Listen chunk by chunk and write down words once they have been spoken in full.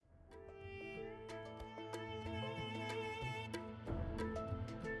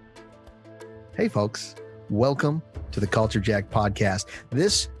Hey, folks. Welcome to the Culture Jack podcast.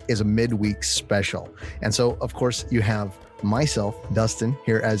 This is a midweek special. And so, of course, you have myself, Dustin,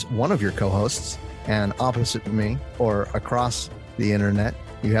 here as one of your co-hosts. And opposite me, or across the internet,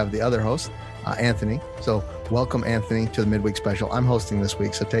 you have the other host, Anthony. So welcome, Anthony, to the midweek special. I'm hosting this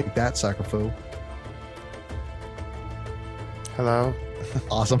week, so take that, sucker foo. Hello.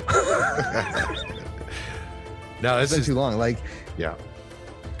 Awesome. No, It's been too long. Like, yeah.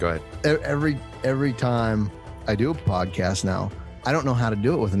 Go ahead. every time I do a podcast now, I don't know how to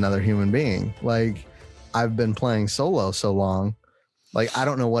do it with another human being. Like, I've been playing solo so long, like I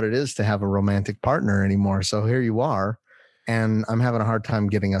don't know what it is to have a romantic partner anymore. So here you are, and I'm having a hard time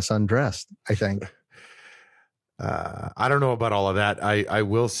getting us undressed, I think. I don't know about all of that. I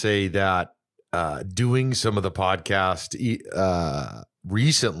will say that doing some of the podcast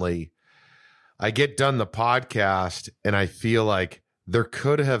recently, I get done the podcast and I feel like there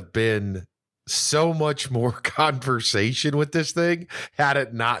could have been so much more conversation with this thing had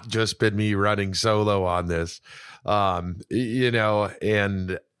it not just been me running solo on this. I'm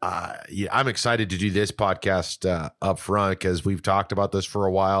excited to do this podcast up front because we've talked about this for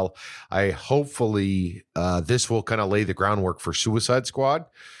a while. Hopefully this will kind of lay the groundwork for Suicide Squad,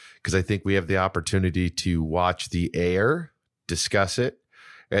 because I think we have the opportunity to watch The Air, discuss it,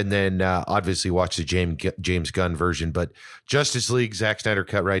 and then obviously watch the James Gunn version. But Justice League Zack Snyder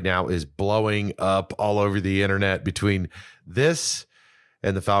cut right now is blowing up all over the internet. Between this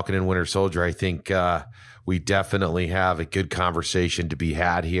and the Falcon and Winter Soldier, I think we definitely have a good conversation to be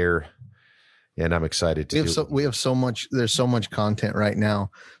had here. And I'm excited to we have so much. There's so much content right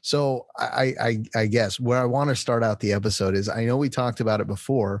now. So I guess where I want to start out the episode is, I know we talked about it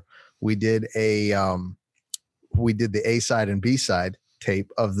before. We did the A side and B side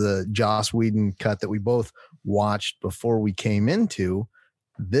tape of the Joss Whedon cut that we both watched before we came into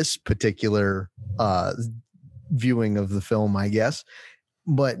this particular viewing of the film, I guess.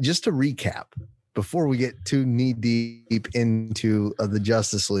 But just to recap, before we get too knee deep into the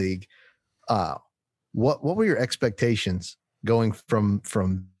Justice League, what were your expectations going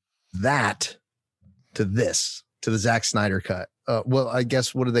from that to this, to the Zack Snyder cut? Well, I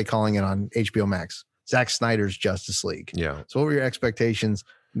guess, what are they calling it on HBO Max? Zack Snyder's Justice League. Yeah. So what were your expectations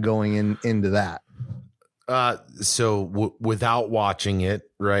going into that? Without watching it,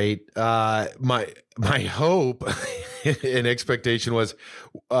 right? My hope and expectation was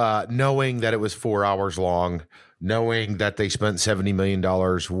knowing that it was 4 hours long, knowing that they spent $70 million,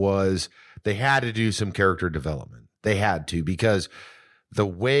 was they had to do some character development. They had to, because the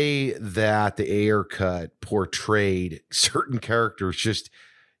way that the Ayer cut portrayed certain characters, just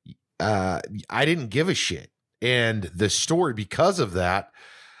I didn't give a shit. And the story, because of that,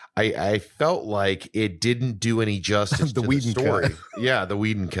 I felt like it didn't do any justice to the story. Cut. Yeah, the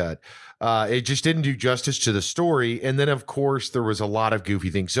Whedon cut. It just didn't do justice to the story. And then, of course, there was a lot of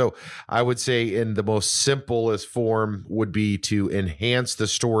goofy things. So I would say in the most simplest form would be to enhance the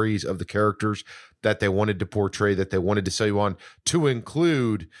stories of the characters that they wanted to portray, that they wanted to sell you on, to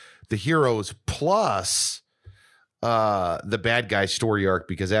include the heroes plus the bad guy story arc,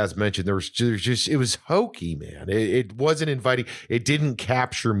 because as mentioned, there's just it was hokey, man. It wasn't inviting. It didn't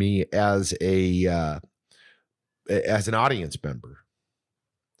capture me as an audience member.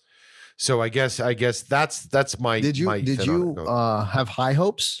 So I guess that's my. Did you have high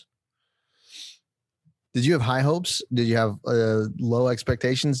hopes? Did you have high hopes? Did you have low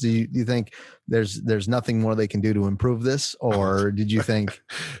expectations? Do you think there's nothing more they can do to improve this, or did you think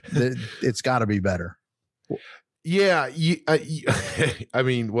that it's got to be better? Yeah, I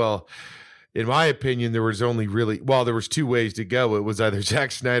mean, well, in my opinion, there was two ways to go. It was either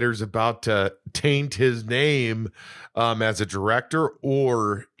Zack Snyder's about to taint his name as a director,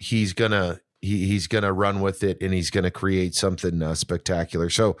 or he's gonna run with it and he's gonna create something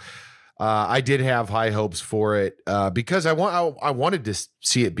spectacular. So I did have high hopes for it because I wanted to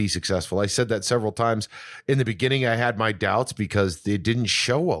see it be successful. I said that several times in the beginning. I had my doubts because it didn't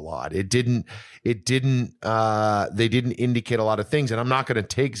show a lot. They didn't indicate a lot of things. And I'm not going to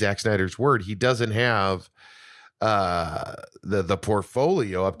take Zack Snyder's word. He doesn't have the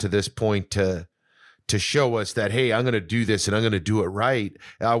portfolio up to this point to show us that, hey, I'm going to do this and I'm going to do it right.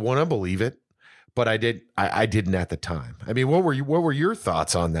 I want to believe it, but I didn't at the time. I mean, what were your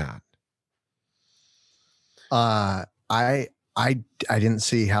thoughts on that? I didn't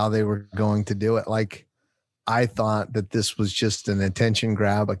see how they were going to do it. Like, I thought that this was just an attention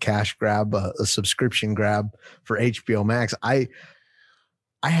grab, a cash grab, a subscription grab for HBO Max. I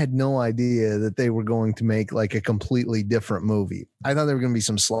had no idea that they were going to make like a completely different movie. I thought there were going to be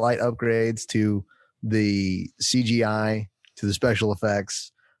some slight upgrades to the CGI, to the special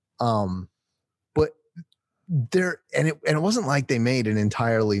effects. it wasn't like they made an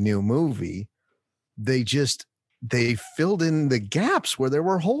entirely new movie. They filled in the gaps where there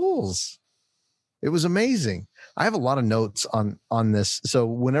were holes. It was amazing. I have a lot of notes on this. So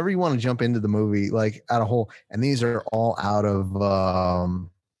whenever you want to jump into the movie, like at a whole, and these are all out of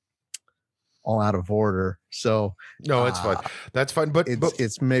order. So no, it's fine. That's fine. But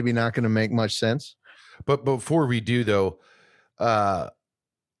it's maybe not going to make much sense. But before we do though,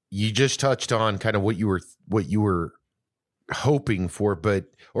 you just touched on kind of what you were hoping for,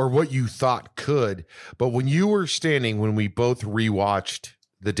 or what you thought could. But when we both rewatched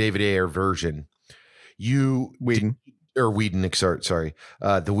the David Ayer version, the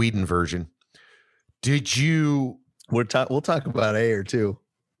Whedon version. Did you? We'll talk about Ayer too.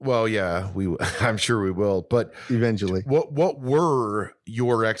 Well, yeah, I'm sure we will, but eventually. What were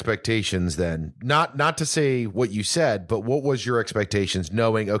your expectations then? Not to say what you said, but what was your expectations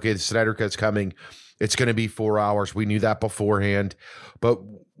knowing, okay, the Snyder Cut's coming. It's going to be 4 hours. We knew that beforehand, but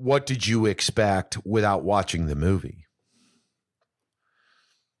what did you expect without watching the movie?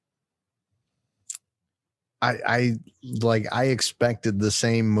 I expected the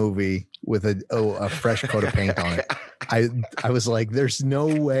same movie with a fresh coat of paint on it. I was like, there's no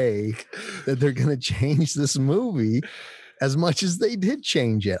way that they're going to change this movie as much as they did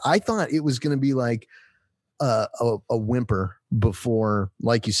change it. I thought it was going to be like a whimper before,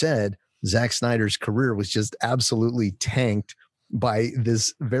 like you said, Zack Snyder's career was just absolutely tanked by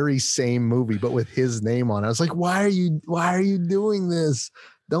this very same movie, but with his name on it. I was like, why are you doing this?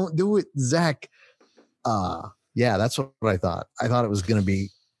 Don't do it, Zack. Yeah, that's what I thought. I thought it was going to be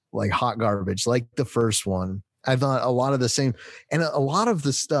like hot garbage, like the first one. I thought a lot of the same, and a lot of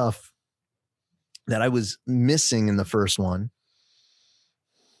the stuff that I was missing in the first one,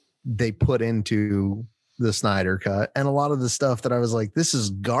 they put into the Snyder Cut, and a lot of the stuff that I was like, this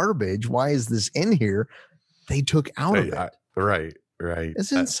is garbage. Why is this in here? They took out of it. Right.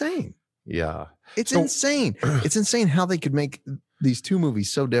 It's insane. Yeah. It's insane. It's insane how they could make these two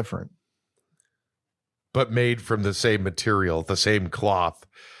movies so different. But made from the same material, the same cloth,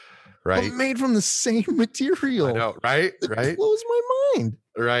 right? But made from the same material. I know, right? It blows my mind.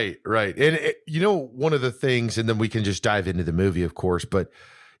 Right. And one of the things, and then we can just dive into the movie, of course, but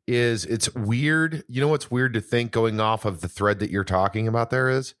it's weird. You know what's weird to think, going off of the thread that you're talking about there,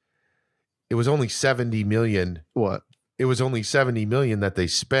 is it was only 70 million. What? It was only 70 million that they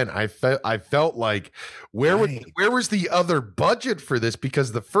spent. I felt like where was the other budget for this?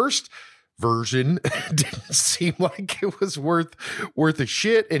 Because the first version didn't seem like it was worth a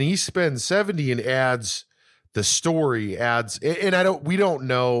shit, and he spends 70 and adds the story, and we don't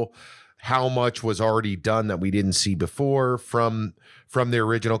know how much was already done that we didn't see before from the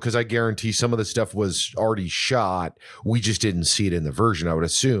original, because I guarantee some of the stuff was already shot. We just didn't see it in the version, I would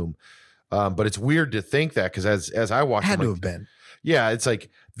assume. But it's weird to think that, because as I watched, had to have been. Yeah, it's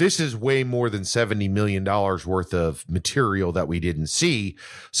like, this is way more than $70 million worth of material that we didn't see.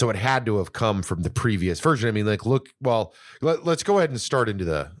 So it had to have come from the previous version. I mean, like, let's go ahead and start into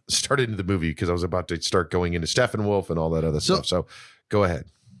the movie, because I was about to start going into Steppenwolf and all that other stuff. So go ahead.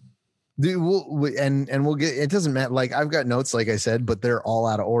 We'll get, it doesn't matter. Like, I've got notes, like I said, but they're all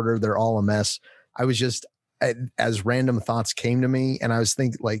out of order. They're all a mess. I was just, as random thoughts came to me, and I was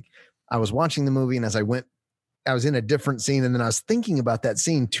thinking, like, I was watching the movie, and as I was in a different scene, and then I was thinking about that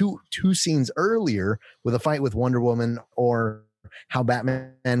scene two scenes earlier with a fight with Wonder Woman, or how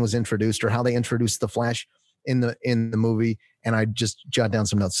Batman was introduced, or how they introduced the Flash in the movie, and I just jot down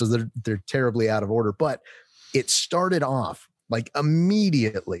some notes. So they're terribly out of order, but it started off like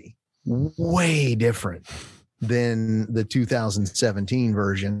immediately way different than the 2017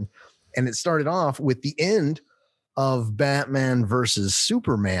 version, and it started off with the end of Batman versus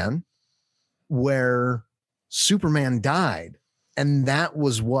Superman, where Superman died, and that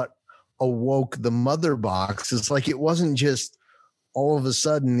was what awoke the mother box. It's like, it wasn't just all of a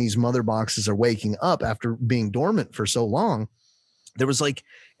sudden these mother boxes are waking up after being dormant for so long. There was like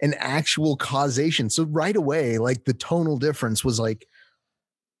an actual causation. So right away, like, the tonal difference was like,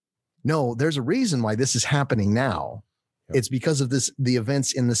 no, there's a reason why this is happening now. Yep. It's because of the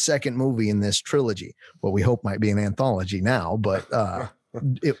events in the second movie in this trilogy. What we hope might be an anthology now, but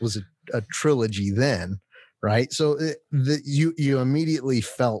it was a trilogy then. Right. So you immediately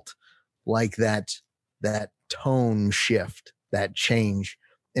felt like that tone shift, that change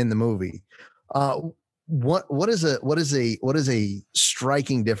in the movie. What is a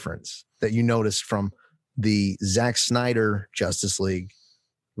striking difference that you noticed from the Zack Snyder Justice League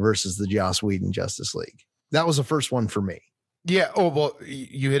versus the Joss Whedon Justice League? That was the first one for me. Yeah. Oh, well,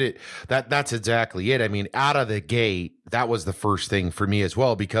 you hit it. That's exactly it. I mean, out of the gate, that was the first thing for me as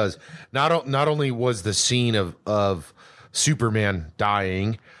well, because not only was the scene of Superman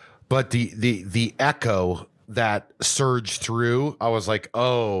dying, but the echo that surged through, I was like,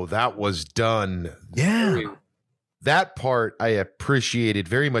 oh, that was done. Yeah. That part I appreciated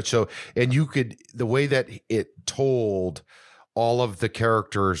very much so. And the way that it told all of the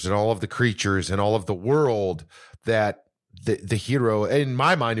characters and all of the creatures and all of the world that the hero, in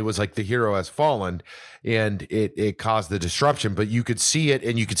my mind, it was like the hero has fallen, and it caused the disruption, but you could see it,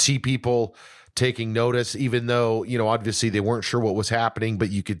 and you could see people taking notice, even though, obviously they weren't sure what was happening, but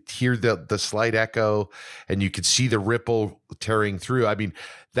you could hear the slight echo, and you could see the ripple tearing through. I mean,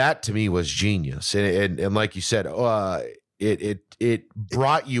 that to me was genius. And like you said, it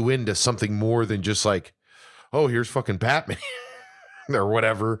brought you into something more than just like, oh, here's fucking Batman or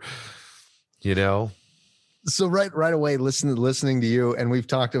whatever, So right away, listening to you, and we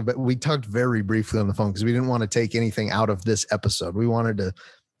talked very briefly on the phone because we didn't want to take anything out of this episode. We wanted to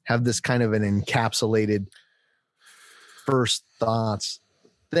have this kind of an encapsulated first thoughts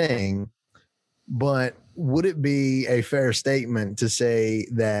thing. But would it be a fair statement to say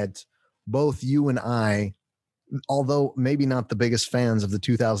that both you and I, although maybe not the biggest fans of the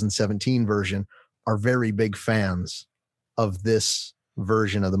 2017 version, are very big fans of this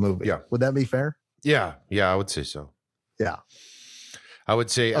version of the movie? Yeah. Would that be fair? Yeah, I would say so. Yeah. I would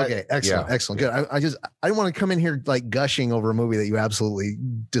say. Okay, excellent. Good. I didn't want to come in here like gushing over a movie that you absolutely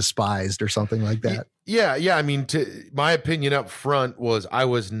despised or something like that. Yeah. I mean, my opinion up front was I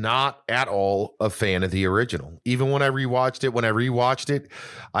was not at all a fan of the original. Even when I rewatched it,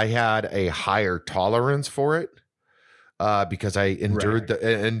 I had a higher tolerance for it because I endured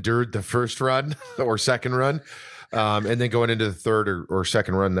the first run or second run. And then going into the third or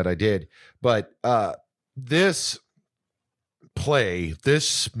second run that I did. But this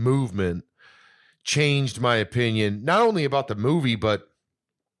movement changed my opinion, not only about the movie, but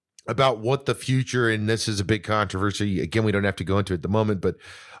about what the future, and this is a big controversy. Again, we don't have to go into it at the moment, but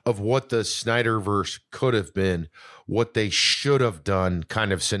of what the Snyderverse could have been, what they should have done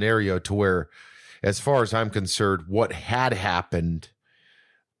kind of scenario, to where, as far as I'm concerned, what had happened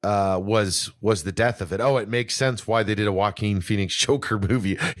was the death of it. Oh, it makes sense why they did a Joaquin Phoenix Joker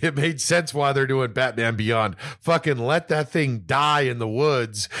movie. It made sense why they're doing Batman Beyond. Fucking let that thing die in the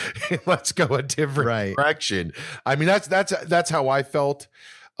woods and let's go a different direction. I mean, that's how I felt.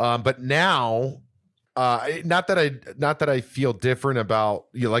 But now, not that I feel different about,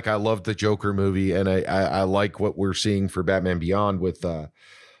 like, I love the Joker movie, and I like what we're seeing for Batman Beyond with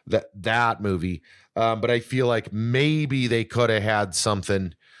that movie. But I feel like maybe they could have had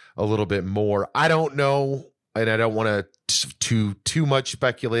something a little bit more. I don't know, and I don't want to too much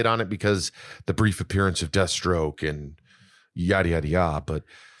speculate on it because the brief appearance of Deathstroke and yada yada yada. But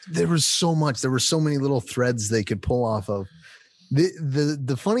there was so much. There were so many little threads they could pull off of.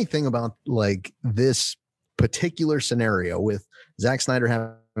 The funny thing about like this particular scenario with Zack Snyder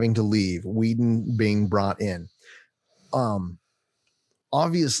having to leave, Whedon being brought in,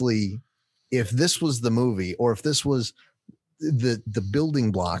 obviously, if this was the movie, or if this was the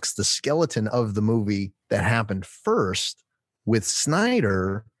building blocks, the skeleton of the movie that happened first with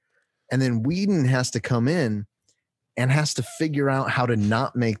Snyder, and then Whedon has to come in and has to figure out how to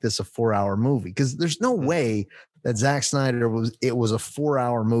not make this a 4-hour movie, because there's no way that Zack Snyder was a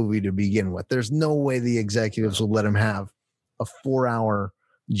 4-hour movie to begin with. There's no way the executives would let him have a 4-hour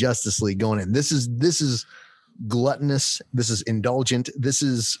Justice League going in. This is gluttonous. This is indulgent. This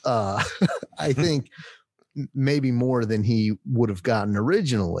is, I think, maybe more than he would have gotten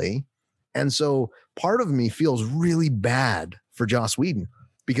originally. And so part of me feels really bad for Joss Whedon,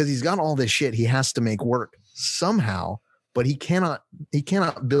 because he's got all this shit he has to make work somehow, but he cannot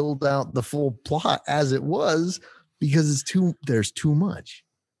build out the full plot as it was, because there's too much.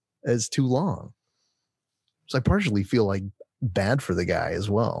 It's too long. So I partially feel like bad for the guy as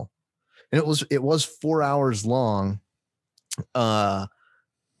well. And it was 4 hours long.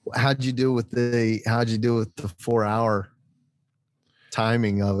 How'd you do with the 4-hour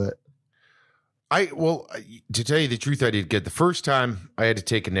timing of it? To tell you the truth, I did get the first time I had to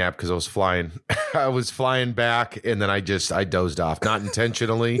take a nap because I was flying. I was flying back, and then I dozed off, not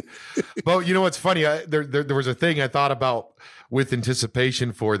intentionally. But you know what's funny? There was a thing I thought about with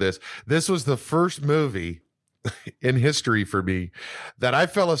anticipation for this. This was the first movie in history for me that I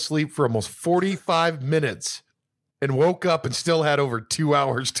fell asleep for almost 45 minutes and woke up and still had over 2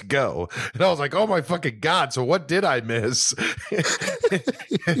 hours to go. And I was like, oh my fucking God. So what did I miss?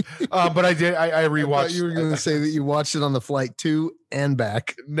 But I did. I rewatched. I thought you were going to say that you watched it on the flight to and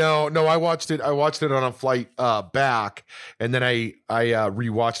back. No, I watched it. I watched it on a flight back, and then I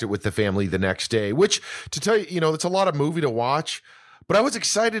rewatched it with the family the next day. Which, to tell you, it's a lot of movie to watch. But I was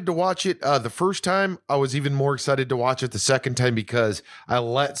excited to watch it the first time. I was even more excited to watch it the second time because I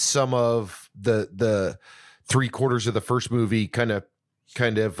let some of the 3/4 of the first movie kind of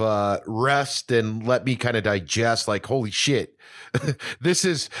rest and let me kind of digest. Like, holy shit, this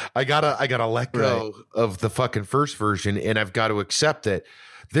is I gotta let go of the fucking first version, and I've got to accept it.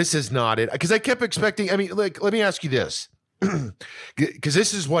 This is not it, because I kept expecting. I mean, like, let me ask you this, because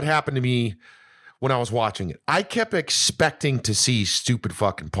this is what happened to me when I was watching it. I kept expecting to see stupid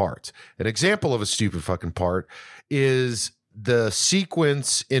fucking parts. An example of a stupid fucking part is the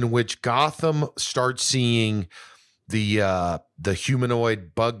sequence in which Gotham starts seeing the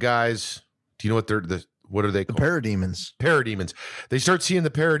humanoid bug guys. Do you know what are they called? The parademons. Parademons. They start seeing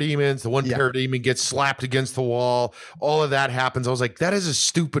the parademons. The one parademon gets slapped against the wall. All of that happens. I was like, that is a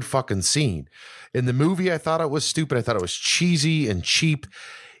stupid fucking scene. In the movie, I thought it was stupid. I thought it was cheesy and cheap.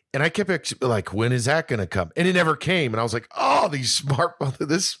 And I kept like, when is that going to come? And it never came. And I was like, oh, this smart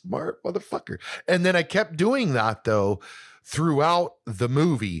motherfucker. And then I kept doing that, though, throughout the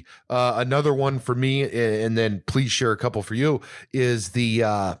movie. Another one for me, and then please share a couple for you, is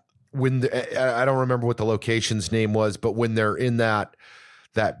I don't remember what the location's name was, but when they're in that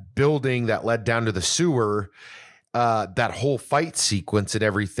building that led down to the sewer, that whole fight sequence and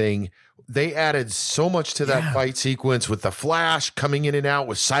everything, they added so much to that fight sequence with the Flash coming in and out,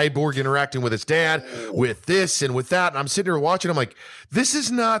 with Cyborg interacting with his dad, with this and with that. And I'm sitting here watching. I'm like, this is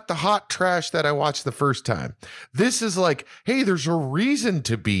not the hot trash that I watched the first time. This is like, hey, there's a reason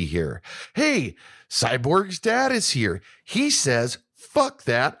to be here. Hey, Cyborg's dad is here. He says, fuck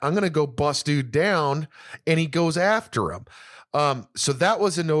that. I'm going to go bust dude down. And he goes after him. So that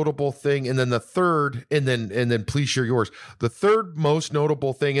was a notable thing. And then the third, and then please share yours. The third most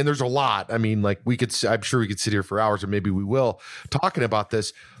notable thing, and there's a lot. I mean, like, I'm sure we could sit here for hours, and maybe we will, talking about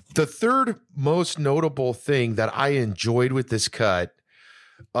this. The third most notable thing that I enjoyed with this cut,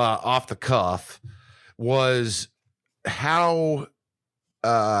 off the cuff, was how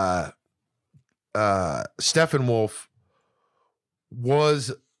Steppenwolf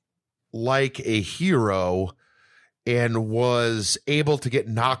was like a hero and was able to get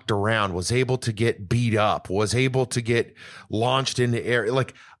knocked around, was able to get beat up, was able to get launched into air.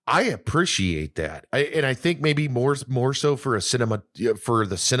 Like, I appreciate that. And I think maybe more so for the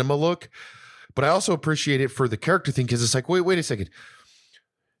cinema look, but I also appreciate it for the character thing. Cause it's like, wait a second.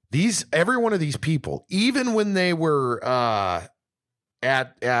 Every one of these people, even when they were,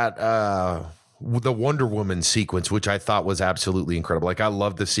 at the Wonder Woman sequence, which I thought was absolutely incredible. Like, I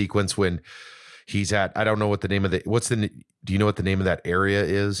love the sequence when he's at, I don't know what the name of do you know what the name of that area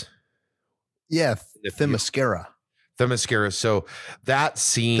is? Yeah. Themyscira. Themyscira. So that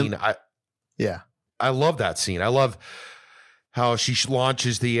scene, I love that scene. I love how she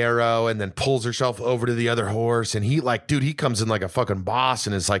launches the arrow and then pulls herself over to the other horse. And he comes in like a fucking boss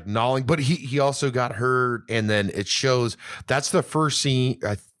and is like gnawing, but he also got hurt. And then it shows, that's the first scene.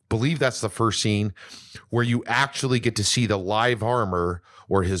 I believe that's the first scene where you actually get to see the live armor,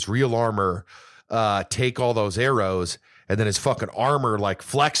 or his real armor, take all those arrows, and then his fucking armor like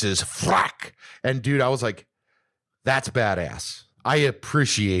flexes, flack. And dude, I was like, that's badass. I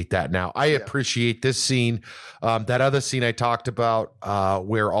appreciate that now. I appreciate this scene. That other scene I talked about,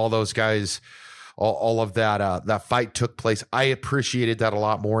 where all those guys, all of that fight took place. I appreciated that a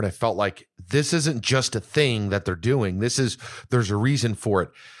lot more. And I felt like this isn't just a thing that they're doing. There's a reason for it.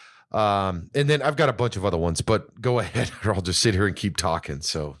 And then I've got a bunch of other ones, but go ahead, or I'll just sit here and keep talking.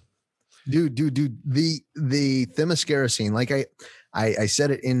 So, dude, the Themyscira scene, like I said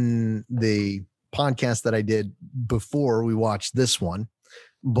it in the podcast that I did before we watched this one,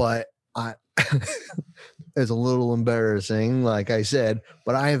 but it's a little embarrassing, like I said,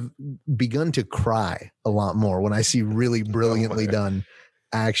 but I've begun to cry a lot more when I see really brilliantly done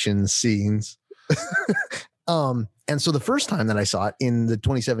action scenes. And so the first time that I saw it, in the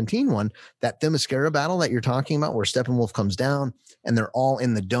 2017 one, that Themyscira battle that you're talking about, where Steppenwolf comes down and they're all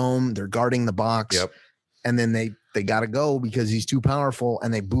in the dome, they're guarding the box. Yep. And then they got to go because he's too powerful,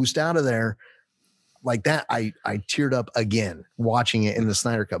 and they boost out of there like that. I teared up again watching it in the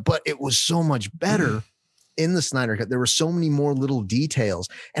Snyder Cut, but it was so much better in the Snyder Cut, there were so many more little details,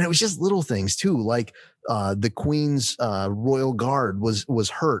 and it was just little things too, like the Queen's royal guard was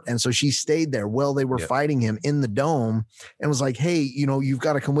hurt, and so she stayed there while they were fighting him in the dome, and was like, "Hey, you've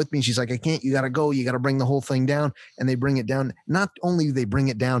got to come with me." She's like, "I can't. You got to go. You got to bring the whole thing down." And they bring it down. Not only do they bring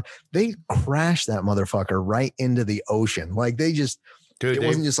it down, they crash that motherfucker right into the ocean. Like they just. Dude, it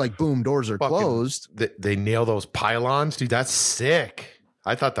wasn't just like boom, doors are closed. They nail those pylons, dude. That's sick.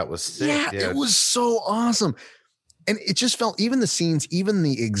 I thought that was sick. Yeah, dude. It was so awesome. And it just felt, even the scenes, even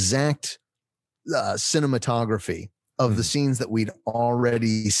the exact cinematography of the scenes that we'd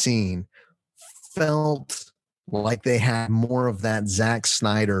already seen felt like they had more of that Zack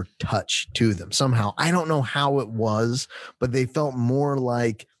Snyder touch to them somehow. I don't know how it was, but they felt more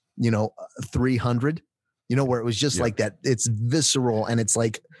like, 300. Where it was just like that. It's visceral and it's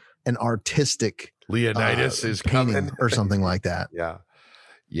like an artistic Leonidas is coming or something like that.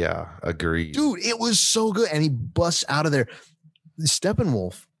 Yeah. Agreed. Dude, it was so good. And he busts out of there.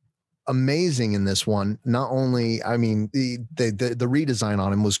 Steppenwolf, amazing in this one. Not only, I mean, the redesign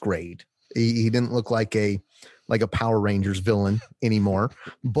on him was great. He didn't look like a Power Rangers villain anymore,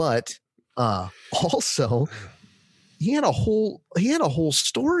 but also he had a whole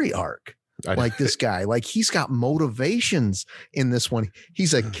story arc. Like this guy, like he's got motivations in this one.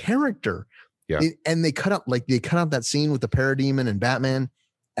 He's a character. Yeah. And they cut out that scene with the Parademon and Batman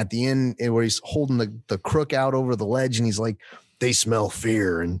at the end where he's holding the crook out over the ledge and he's like, they smell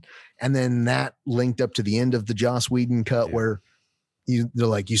fear. And then that linked up to the end of the Joss Whedon cut where they're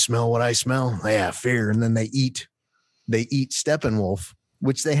like, you smell what I smell? Yeah, fear. And then they eat Steppenwolf,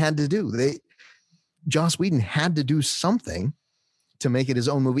 which they had to do. Joss Whedon had to do something to make it his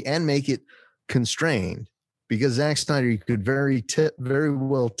own movie and make it constrained, because Zack Snyder, you could very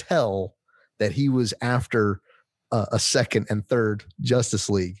well tell that he was after a second and third Justice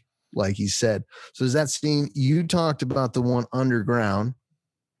League, like he said. So there's that scene. You talked about the one underground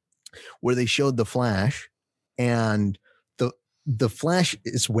where they showed the Flash, and the Flash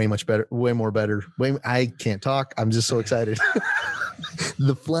is way much better, way more better. I can't talk. I'm just so excited.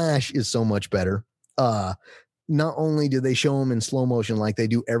 The Flash is so much better. Not only do they show him in slow motion like they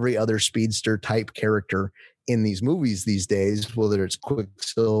do every other speedster type character in these movies these days, whether it's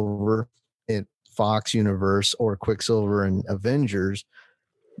Quicksilver in Fox Universe or Quicksilver in Avengers,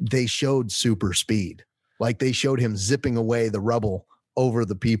 they showed super speed. Like they showed him zipping away the rubble over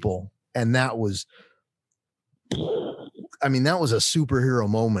the people. And that was a superhero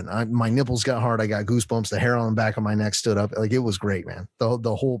moment. My nipples got hard. I got goosebumps. The hair on the back of my neck stood up. Like it was great, man.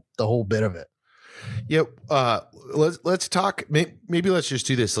 The whole bit of it. Yep. Let's talk. Maybe let's just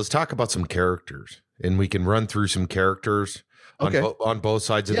do this. Let's talk about some characters, and we can run through some characters on both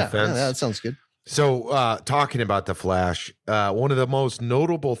sides of the fence. Yeah, that sounds good. So, talking about the Flash, one of the most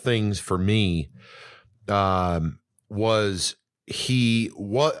notable things for me was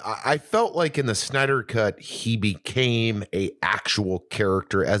I felt like in the Snyder Cut he became a actual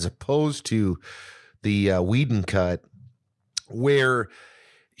character as opposed to the Whedon Cut, where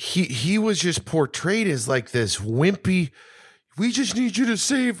he was just portrayed as like this wimpy, we just need you to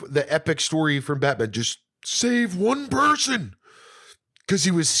save the epic story from Batman. Just save one person. Because he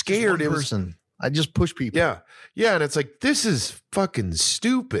was scared. I just push people. Yeah. Yeah. And it's like, this is fucking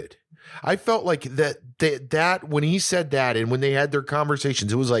stupid. I felt like that when he said that and when they had their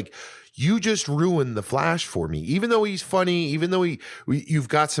conversations, it was like, you just ruined the Flash for me. Even though he's funny, even though you've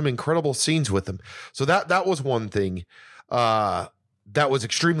got some incredible scenes with him. So that was one thing. That was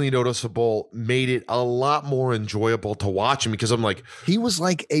extremely noticeable, made it a lot more enjoyable to watch him, because I'm like, he was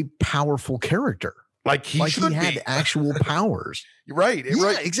like a powerful character. Like he had actual powers. Right. Yeah,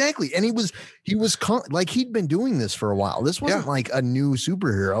 right. Exactly. And he was like, he'd been doing this for a while. This wasn't like a new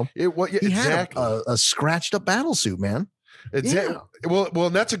superhero. He had a scratched up battle suit, man. Exactly. Yeah. Well,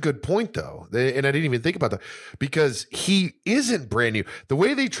 and that's a good point though. And I didn't even think about that, because he isn't brand new. The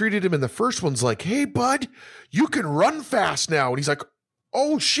way they treated him in the first one's like, hey bud, you can run fast now. And he's like,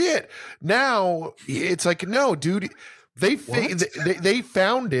 oh shit. Now it's like, no, dude, they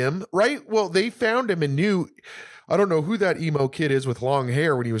found him, right? Well, they found him and knew, I don't know who that emo kid is with long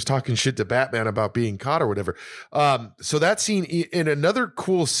hair when he was talking shit to Batman about being caught or whatever. So that scene, in another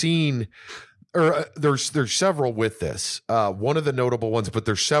cool scene, or there's several with this. One of the notable ones, but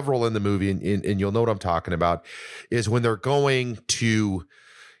there's several in the movie, and you'll know what I'm talking about, is when they're going to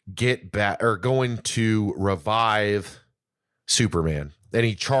going to revive Superman. And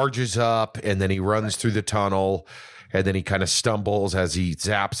he charges up, and then he runs through the tunnel, and then he kind of stumbles as he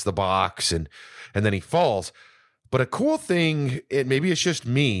zaps the box, and then he falls. But a cool thing, and maybe it's just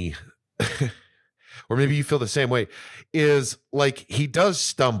me, or maybe you feel the same way, is like he does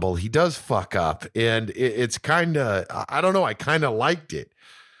stumble, he does fuck up, and it's kind of, I don't know, I kind of liked it,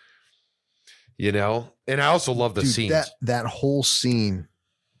 you know. And I also love the scenes. That whole scene.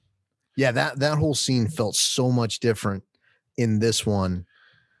 Yeah, that whole scene felt so much different in this one,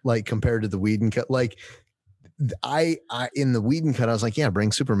 like compared to the Whedon cut. Like I in the Whedon cut, I was like, yeah,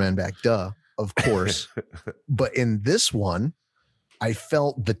 bring Superman back, duh, of course. But in this one, I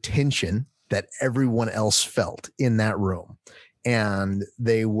felt the tension that everyone else felt in that room. And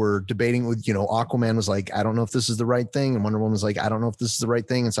they were debating with, you know, Aquaman was like, I don't know if this is the right thing. And Wonder Woman was like, I don't know if this is the right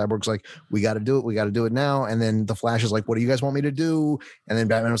thing. And Cyborg's like, we got to do it. We got to do it now. And then the Flash is like, what do you guys want me to do? And then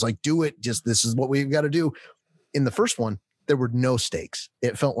Batman was like, do it. Just, this is what we've got to do. In the first one, there were no stakes.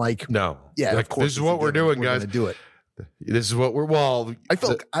 It felt like, no, yeah, like, of course, this is what we're doing, guys. Do it. This is what we're, well, I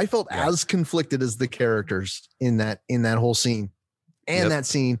felt as conflicted as the characters in that whole scene. And that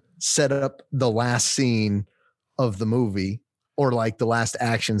scene set up the last scene of the movie, or like the last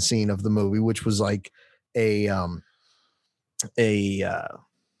action scene of the movie, which was like a a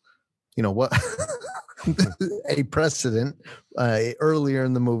precedent earlier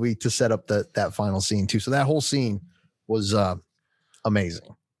in the movie to set up that final scene too. So that whole scene was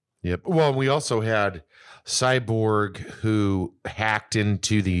amazing. Yep. Well, we also had Cyborg, who hacked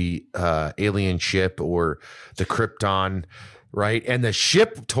into the alien ship, or the Krypton, right? And the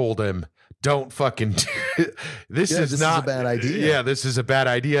ship told him, don't fucking this is a bad idea. Yeah, this is a bad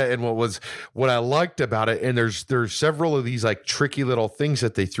idea. And what I liked about it, and there's several of these like tricky little things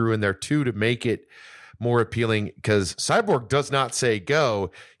that they threw in there too to make it more appealing, because Cyborg does not say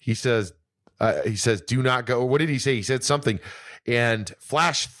go. He says do not go. Or what did he say? He said something, and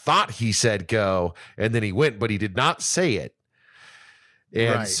Flash thought he said go, and then he went, but he did not say it.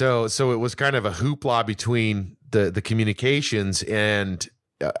 And so it was kind of a hoopla between the communications, and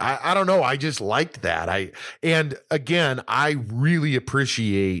I don't know. I just liked that. And again, I really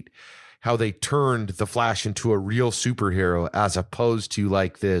appreciate how they turned the Flash into a real superhero, as opposed to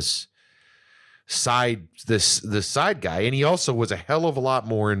like this side guy. And he also was a hell of a lot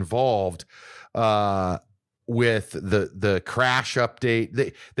more involved with the Crash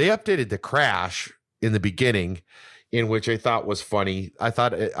update. They updated the Crash in the beginning, in which I thought was funny. I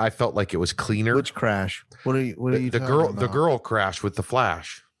felt like it was cleaner. Which Crash? What are you talking about? The girl Crash with the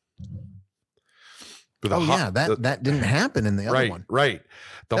Flash. That didn't happen in the other one. Right.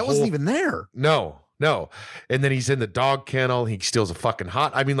 That wasn't even there. No. And then he's in the dog kennel. He steals a fucking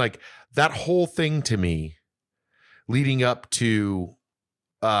hot. I mean, like, that whole thing to me, leading up to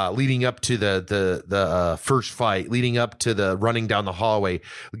the first fight, leading up to the running down the hallway,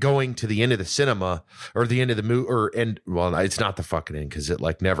 going to the end of the cinema, or the end of the movie, well, it's not the fucking end, because it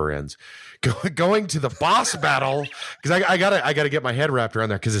like never ends. Going to the boss battle, because I gotta get my head wrapped around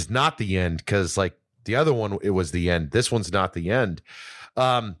there, because it's not the end, because like the other one, it was the end. This one's not the end.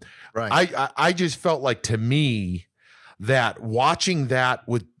 Right. I just felt like, to me, that watching that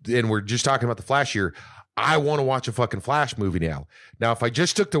and we're just talking about the Flash here, I want to watch a fucking Flash movie now. Now, if I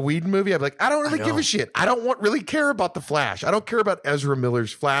just took the Whedon movie, I'd be like, I don't really give a shit. I don't really care about the Flash. I don't care about Ezra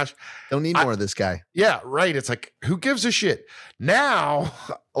Miller's Flash. Don't need more of this guy. Yeah, right. It's like, who gives a shit? Now,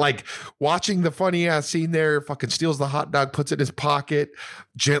 like, watching the funny ass scene there, fucking steals the hot dog, puts it in his pocket,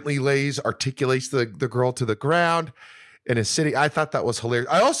 gently articulates the girl to the ground in his city. I thought that was hilarious.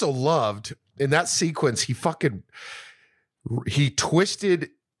 I also loved in that sequence, he twisted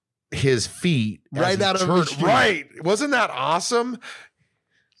his feet right out of his feet. Right. Wasn't that awesome?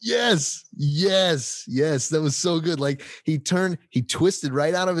 Yes. That was so good. Like, he twisted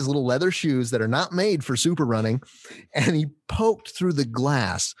right out of his little leather shoes that are not made for super running, and he poked through the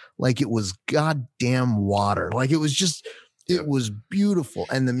glass like it was goddamn water. Like, it was beautiful.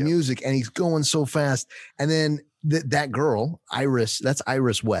 And the music, and he's going so fast. And then that girl, Iris, that's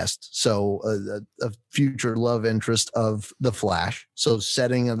Iris West. So a future love interest of the Flash. So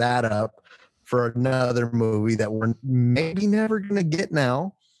setting that up for another movie that we're maybe never going to get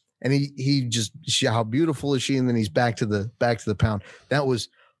now. And how beautiful is she? And then he's back to the pound. That was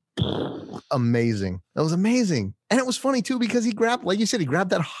amazing. And it was funny too, because he grabbed, like you said, he grabbed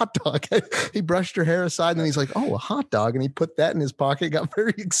that hot dog. He brushed her hair aside, and then he's like, oh, a hot dog. And he put that in his pocket, got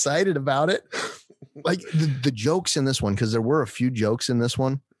very excited about it. Like the jokes in this one, because there were a few jokes in this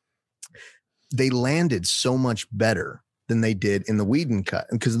one, they landed so much better than they did in the Whedon cut.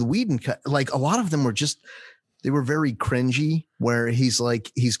 And because the Whedon cut, like, a lot of them were they were very cringy, where he's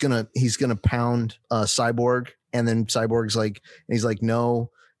like, he's gonna pound Cyborg, and then Cyborg's like, and he's like,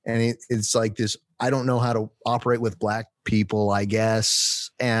 no. And it's like this, I don't know how to operate with black people, I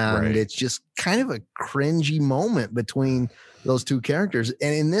guess. And It's just kind of a cringy moment between those two characters.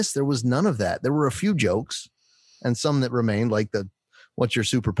 And in this, there was none of that. There were a few jokes and some that remained, like what's your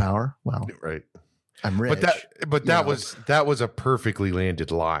superpower? Well, right. I'm rich. But that was a perfectly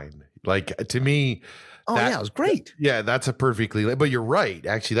landed line. Like, to me, it was great. Yeah, that's a perfectly. But you're right.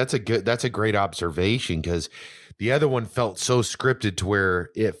 Actually, that's a great observation, because the other one felt so scripted to where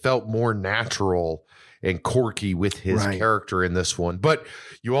it felt more natural and quirky with his character in this one. But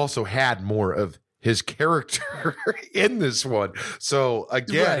you also had more of his character in this one. So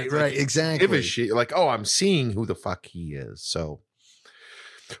again, right, exactly. Give a shit. Like, I'm seeing who the fuck he is. So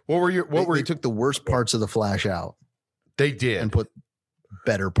they took the worst parts of the Flash out. They did, and put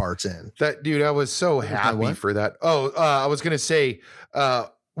better parts in. That dude, I was so happy for that. I was gonna say,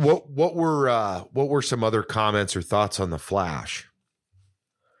 what were some other comments or thoughts on the Flash?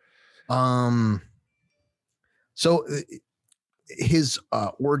 So his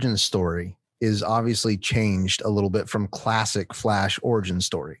origin story is obviously changed a little bit from classic Flash origin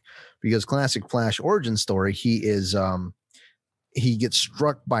story, because classic Flash origin story, he gets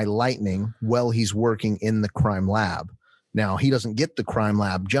struck by lightning while he's working in the crime lab. Now, he doesn't get the crime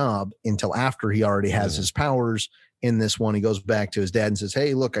lab job until after he already has his powers. In this one, he goes back to his dad and says,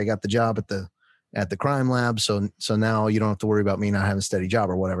 "Hey, look, I got the job at the crime lab. So now you don't have to worry about me not having a steady job,"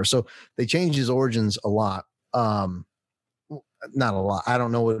 or whatever. So they change his origins a lot. Not a lot. I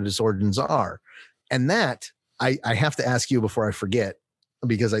don't know what his origins are. And that I have to ask you before I forget,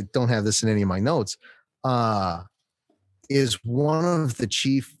 because I don't have this in any of my notes, is one of the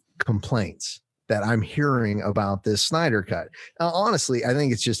chief complaints that I'm hearing about this Snyder cut. Now, honestly, I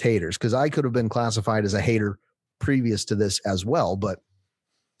think it's just haters, because I could have been classified as a hater previous to this as well. But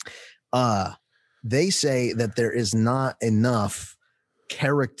they say that there is not enough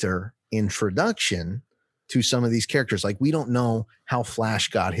character introduction to some of these characters. Like, we don't know how Flash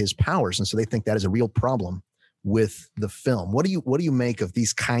got his powers. And so they think that is a real problem with the film. What do you make of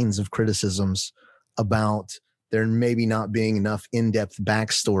these kinds of criticisms about there maybe not being enough in-depth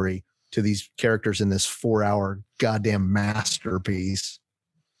backstory to these characters in this 4-hour goddamn masterpiece?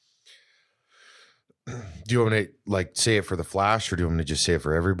 Do you want me to say it for the Flash, or do you want me to just say it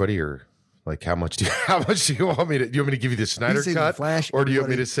for everybody, or how much do you want me to? Do you want me to give you the Snyder cut, Flash, or do you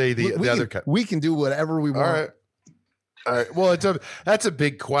want me to say the other cut? We can do whatever we want. All right. Well, that's a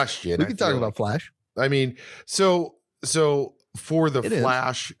big question. We can talk about Flash. I mean, so for the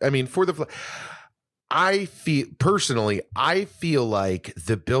Flash, I feel like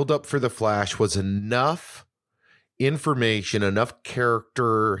the buildup for the Flash was enough information, enough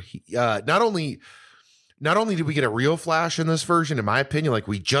character. Not only did we get a real Flash in this version, in my opinion, like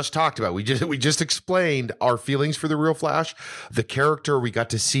we just talked about, we just explained our feelings for the real Flash, the character. We got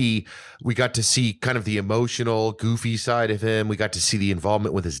to see kind of the emotional, goofy side of him. We got to see the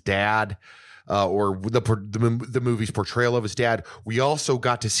involvement with his dad. Or the movie's portrayal of his dad. We also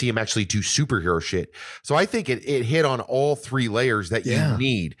got to see him actually do superhero shit. So I think it hit on all three layers that you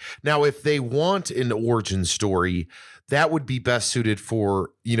need. Now, if they want an origin story, that would be best suited for,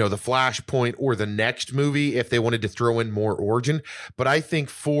 the Flashpoint or the next movie, if they wanted to throw in more origin. But I think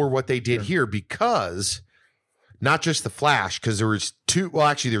for what they did here, because not just the Flash, because there was two, well,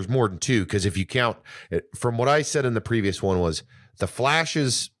 actually there's more than two, because if you count it, from what I said in the previous one, was the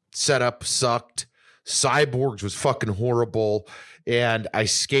Flash's setup sucked, Cyborgs was fucking horrible, and I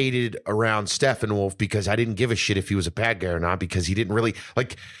skated around Steppenwolf because I didn't give a shit if he was a bad guy or not, because he didn't really,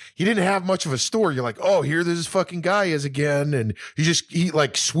 he didn't have much of a story. You're like, oh, here this fucking guy is again, and he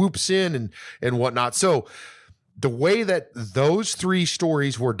swoops in and whatnot. So the way that those three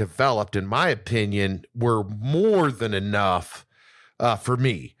stories were developed, in my opinion, were more than enough for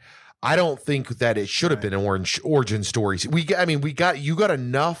me. I don't think that it should have been an origin story. You got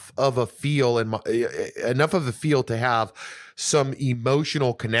enough of a feel to have some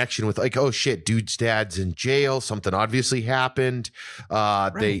emotional connection with, oh shit, dude's dad's in jail. Something obviously happened.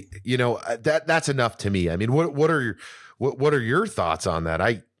 Right. That's enough to me. I mean, what are your thoughts on that?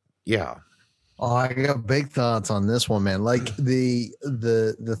 I got big thoughts on this one, man. Like the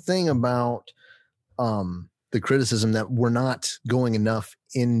thing about, the criticism that we're not going enough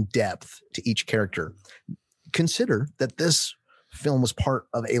in depth to each character. Consider that this film was part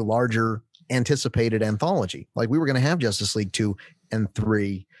of a larger anticipated anthology. Like, we were going to have Justice League 2 and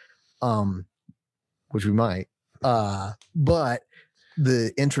 3, which we might, but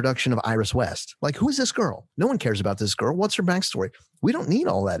the introduction of Iris West, who is this girl? No one cares about this girl. What's her backstory? We don't need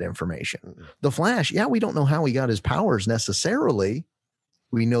all that information. The Flash, we don't know how he got his powers necessarily.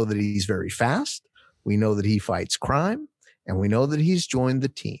 We know that he's very fast. We know that he fights crime, and we know that he's joined the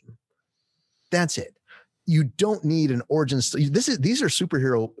team. That's it. You don't need an origin story. These are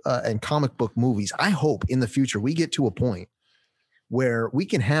superhero and comic book movies. I hope in the future we get to a point where we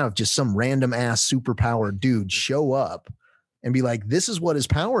can have just some random ass superpowered dude show up and be like, this is what his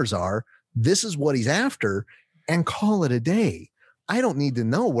powers are. This is what he's after, and call it a day. I don't need to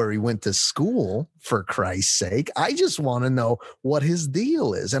know where he went to school, for Christ's sake. I just want to know what his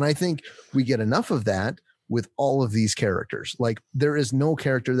deal is. And I think we get enough of that with all of these characters. Like, there is no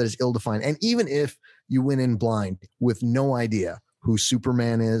character that is ill-defined. And even if you went in blind with no idea who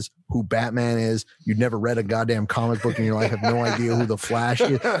Superman is, who Batman is, you'd never read a goddamn comic book in your life, have no idea who the Flash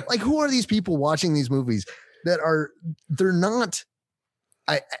is. Like, who are these people watching these movies that they're not,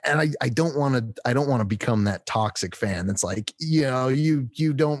 I don't want to become that toxic fan that's like,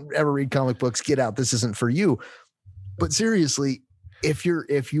 you don't ever read comic books, get out, this isn't for you. But seriously, if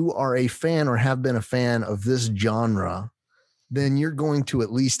you are a fan or have been a fan of this genre, then you're going to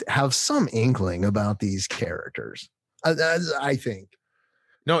at least have some inkling about these characters. I think.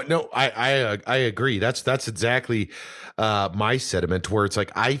 No, I agree. That's exactly my sentiment, where it's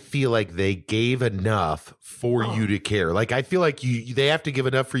like, I feel like they gave enough for you to care. Like, I feel like they have to give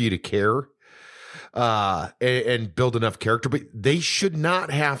enough for you to care and build enough character, but they should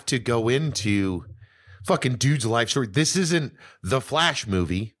not have to go into fucking dude's life story. This isn't the Flash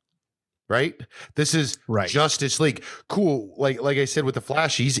movie, right? This is Justice League. Cool. Like I said, with the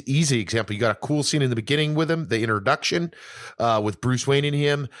Flash, he's an easy example. You got a cool scene in the beginning with him, the introduction with Bruce Wayne and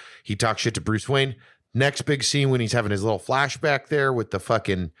him. He talks shit to Bruce Wayne. Next big scene when he's having his little flashback there with the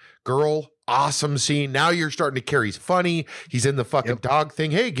fucking girl. Awesome scene. Now you're starting to care. He's funny. He's in the fucking dog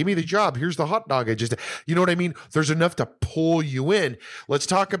thing. Hey, give me the job. Here's the hot dog. You know what I mean? There's enough to pull you in. Let's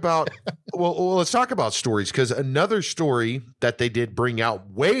talk about, let's talk about stories, because another story that they did bring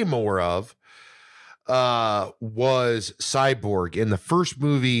out way more of was Cyborg. In the first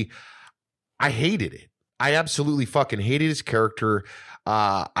movie, I hated it. I absolutely fucking hated his character.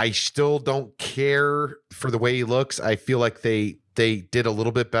 I still don't care for the way he looks. I feel like they did a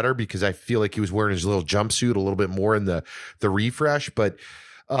little bit better, because I feel like he was wearing his little jumpsuit a little bit more in the refresh. But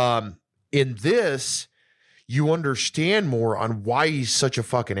in this, you understand more on why he's such a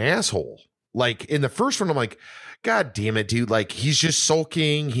fucking asshole. Like, in the first one, I'm like, God damn it, dude. Like, he's just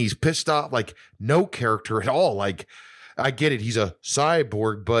sulking. He's pissed off. Like, no character at all. Like, I get it. He's a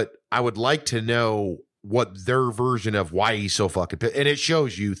cyborg, but I would like to know what their version of why he's so fucking pissed. And it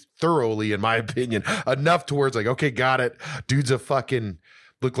shows you thoroughly, in my opinion, enough to where it's like, okay, got it. Dude's a fucking,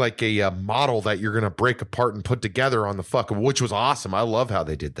 look like a model that you're going to break apart and put together on the fucking, which was awesome. I love how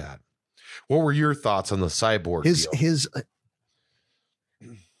they did that. What were your thoughts on the Cyborg deal?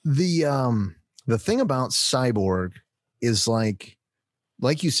 The thing about Cyborg is like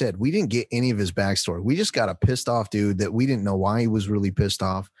you said, we didn't get any of his backstory. We just got a pissed off dude that we didn't know why he was really pissed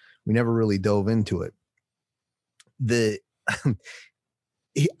off. We never really dove into it.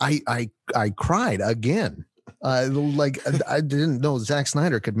 I cried again. Like, I didn't know Zack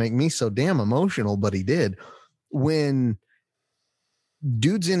Snyder could make me so damn emotional, but he did. When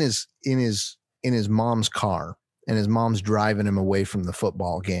dude's in his mom's car, and his mom's driving him away from the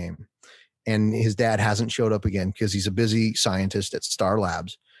football game, and his dad hasn't showed up again because he's a busy scientist at Star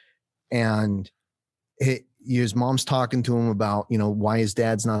Labs, and his mom's talking to him about, why his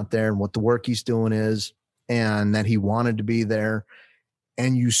dad's not there and what the work he's doing is, and that he wanted to be there.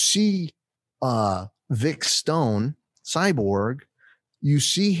 And you see Vic Stone, Cyborg, you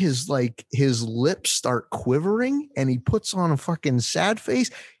see his lips start quivering, and he puts on a fucking sad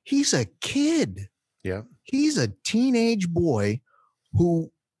face. He's a kid. Yeah. He's a teenage boy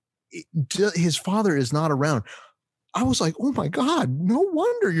who his father is not around. I was like, oh my God, no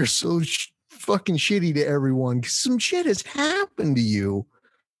wonder you're so fucking shitty to everyone. Some shit has happened to you.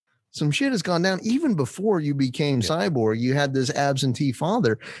 Some shit has gone down. Even before you became Cyborg, you had this absentee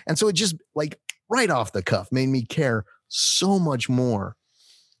father. And so it just, like, right off the cuff made me care so much more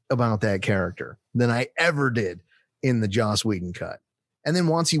about that character than I ever did in the Joss Whedon cut. And then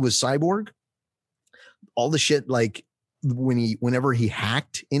once he was Cyborg, all the shit, like, whenever he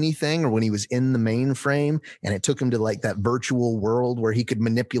hacked anything, or when he was in the mainframe and it took him to like that virtual world where he could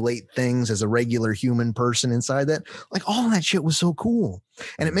manipulate things as a regular human person inside that, like, all that shit was so cool.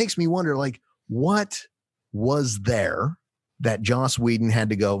 And it makes me wonder, like, what was there that Joss Whedon had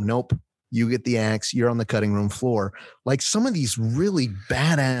to go, nope, you get the axe, you're on the cutting room floor. Like, some of these really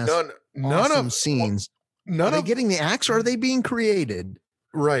badass awesome scenes, are they getting the axe, or are they being created?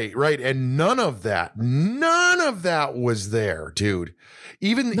 Right. And none of that was there, dude.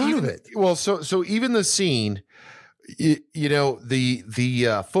 Even of it. Well, so even the scene,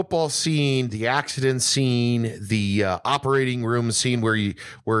 the football scene, the accident scene, the operating room scene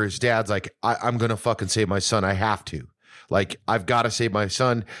where his dad's like, I'm going to fucking save my son. I have to. Like, I've got to save my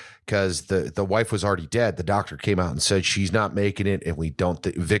son because the wife was already dead. The doctor came out and said she's not making it, and we don't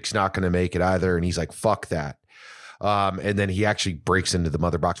Vic's not going to make it either. And he's like, fuck that. And then he actually breaks into the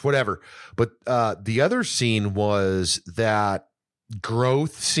mother box, whatever. But the other scene was that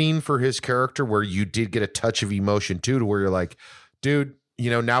growth scene for his character where you did get a touch of emotion too, to where you're like, dude, you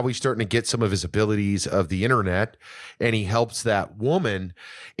know, now he's starting to get some of his abilities of the internet, and he helps that woman.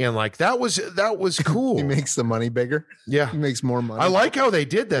 And like, that was cool. He makes the money bigger. Yeah. He makes more money. I like how they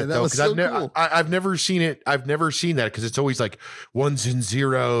did that, though, because so cool. I've never seen it. I've never seen that, because it's always like ones and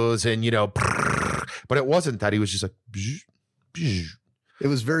zeros and, you know, but it wasn't that. He was just like, bzz, bzz. It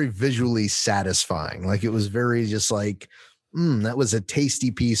was very visually satisfying. Like, it was very just like, that was a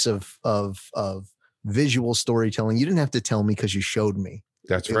tasty piece of visual storytelling. You didn't have to tell me because you showed me.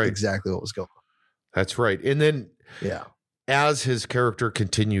 That's right. Exactly what was going on. That's right. And then, yeah, as his character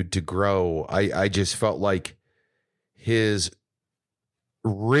continued to grow, I just felt like his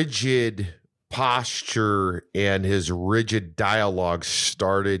rigid posture and his rigid dialogue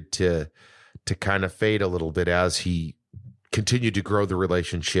started to kind of fade a little bit as he continued to grow the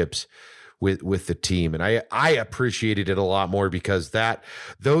relationships with the team. And I appreciated it a lot more, because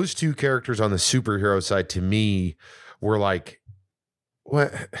those two characters on the superhero side to me were like,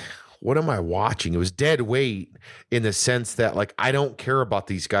 what am I watching? It was dead weight, in the sense that, like, I don't care about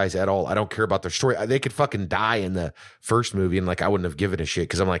these guys at all. I don't care about their story. They could fucking die in the first movie, and like, I wouldn't have given a shit,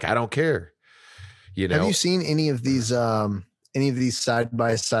 because I'm like, I don't care. You know? Have you seen any of these side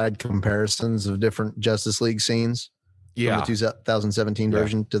by side comparisons of different Justice League scenes? Yeah. From the 2017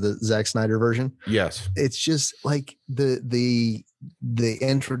 version to the Zack Snyder version. Yes. It's just like the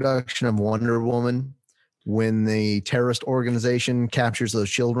introduction of Wonder Woman, when the terrorist organization captures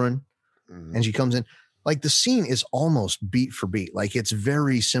those children and she comes in, like, the scene is almost beat for beat. Like, it's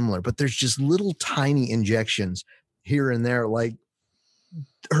very similar, but there's just little tiny injections here and there. Like,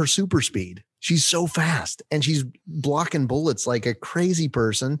 her super speed, she's so fast and she's blocking bullets like a crazy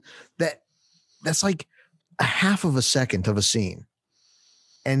person. That's like a half of a second of a scene.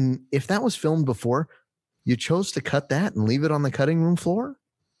 And if that was filmed before, you chose to cut that and leave it on the cutting room floor.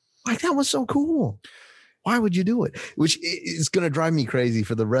 Like, that was so cool. Why would you do it? Which is going to drive me crazy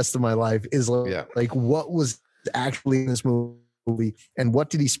for the rest of my life, is like what was actually in this movie, and what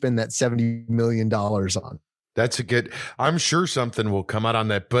did he spend that $70 million on? That's I'm sure something will come out on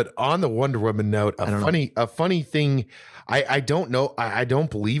that. But on the Wonder Woman note, a funny thing, I don't know. I don't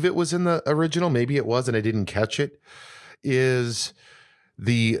believe it was in the original. Maybe it was, and I didn't catch it. Is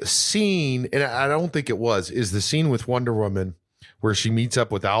the scene, and I don't think it was, is the scene with Wonder Woman where she meets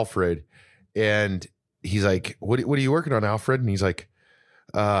up with Alfred, and he's like, what are you working on, Alfred? And he's like,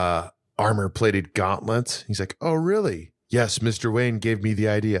 armor plated gauntlets. He's like, oh, really? Yes, Mr. Wayne gave me the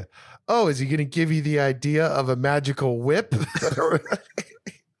idea. Oh, is he going to give you the idea of a magical whip? He's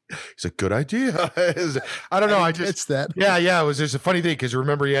a good idea. I don't know. It's that. Yeah. It was just a funny thing, because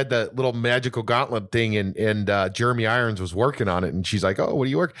remember, he had that little magical gauntlet thing, and Jeremy Irons was working on it, and she's like, "Oh, what do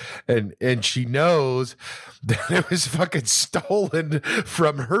you work?" And she knows that it was fucking stolen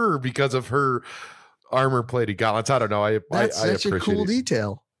from her because of her armor plated gauntlets. I don't know. That's such a cool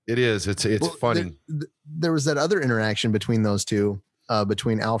detail. It is. It's funny. There was that other interaction between those two,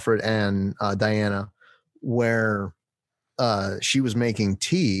 between Alfred and Diana, where she was making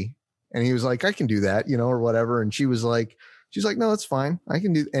tea, and he was like, I can do that, or whatever. And she's like, no, it's fine. I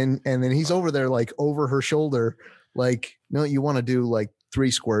can do. And then he's over there, like, over her shoulder, like, no, you want to do like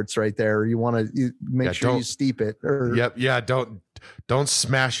 3 squirts right there. Or you want to make sure you steep it. Or, yep. Yeah. Don't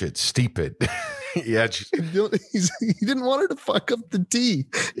smash it. Steep it. Yeah. He didn't want her to fuck up the tea.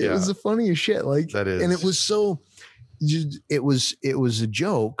 It was the funniest shit. Like, that is. And it was so, it was a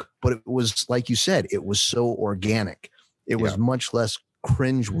joke, but it was, like you said, it was so organic. It was much less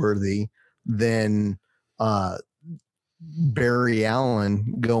cringeworthy than Barry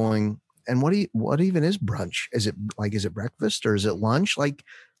Allen going, and what even is brunch? Is it breakfast or is it lunch? Like,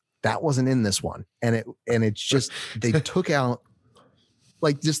 that wasn't in this one. And it's just, they took out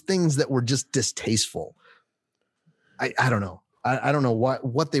like just things that were just distasteful. I don't know. I don't know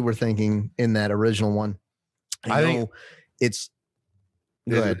what they were thinking in that original one. I think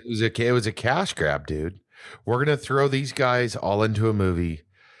it was a cash grab, dude. We're going to throw these guys all into a movie.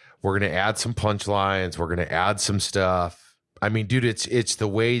 We're going to add some punchlines. We're going to add some stuff. I mean, dude, it's the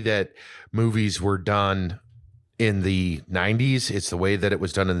way that movies were done in the 90s. It's the way that it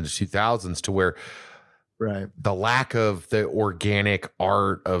was done in the 2000s, to where the lack of the organic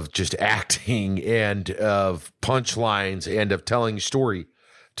art of just acting and of punchlines and of telling story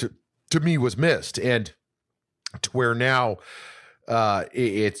to me was missed. And to where now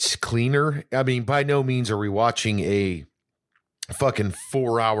it's cleaner. I mean, by no means are we watching a fucking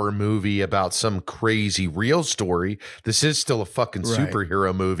 4-hour movie about some crazy real story. This is still a fucking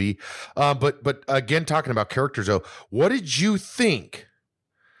superhero movie. But again, talking about characters though, what did you think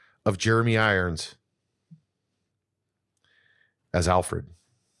of Jeremy Irons as Alfred?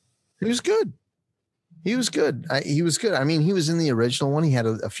 He was good. He was good. He was good. I mean, he was in the original one. He had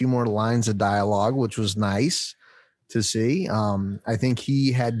a few more lines of dialogue, which was nice to see. I think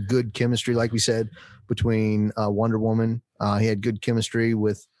he had good chemistry, like we said, between Wonder Woman. He had good chemistry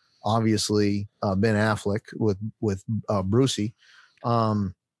with obviously Ben Affleck with Brucey.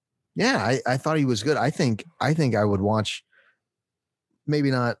 I thought he was good. I think I would watch. Maybe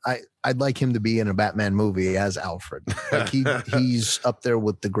not. I'd like him to be in a Batman movie as Alfred. Like he's up there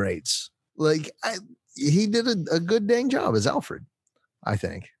with the greats. Like he did a good dang job as Alfred, I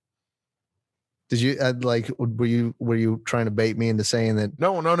think. Did you were you trying to bait me into saying that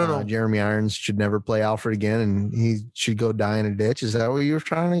no. Jeremy Irons should never play Alfred again and he should go die in a ditch? Is that what you were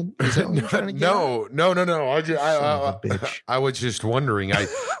trying to? Is that what you're trying to get No. I was just wondering.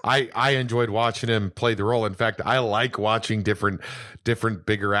 I enjoyed watching him play the role. In fact, I like watching different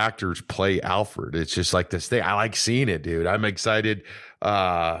bigger actors play Alfred. It's just like this thing. I like seeing it, dude. I'm excited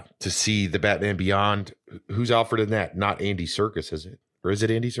to see the Batman Beyond. Who's Alfred in that? Not Andy Serkis, is it? Or is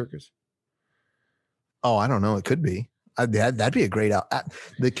it Andy Serkis? Oh, I don't know. It could be. That'd be a great.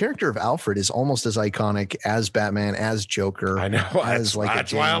 The character of Alfred is almost as iconic as Batman, as Joker. I know. As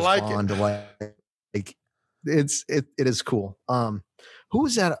that's why I like Bond, it. Like it is cool. Who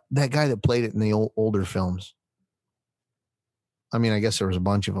was that guy that played it in the older films? I mean, I guess there was a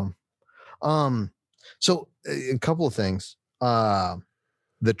bunch of them. So a couple of things.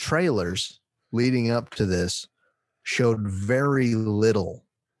 The trailers leading up to this showed very little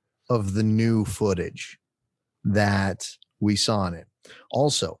of the new footage that we saw in it.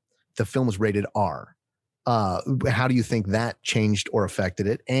 Also, the film was rated R. How do you think that changed or affected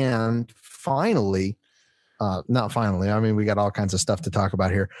it? And finally, not finally, I mean, we got all kinds of stuff to talk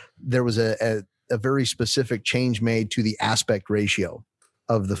about here. There was a very specific change made to the aspect ratio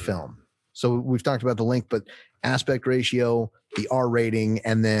of the film. So we've talked about the length, but aspect ratio, the R rating,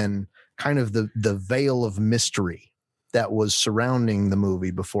 and then kind of the veil of mystery that was surrounding the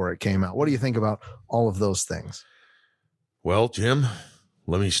movie before it came out. What do you think about all of those things? Well, Jim,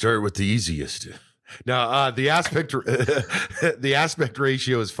 let me start with the easiest. Now, the aspect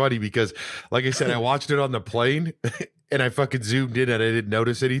ratio is funny because, like I said, I watched it on the plane and I fucking zoomed in and I didn't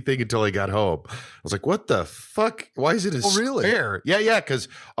notice anything until I got home. I was like, what the fuck? Why is it a square? Yeah, because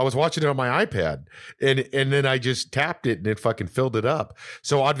I was watching it on my iPad and then I just tapped it and it fucking filled it up.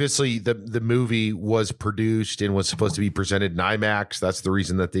 So obviously the movie was produced and was supposed to be presented in IMAX. That's the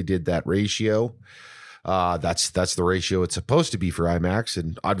reason that they did that ratio. That's the ratio it's supposed to be for IMAX,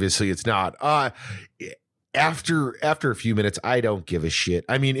 and obviously it's not. After a few minutes, I don't give a shit.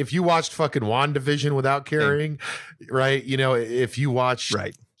 I mean, if you watched fucking WandaVision without caring, right? You know, if you watch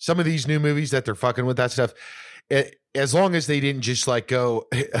some of these new movies that they're fucking with that stuff, as long as they didn't just like go,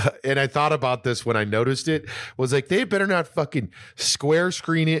 and I thought about this when I noticed it, was like, they better not fucking square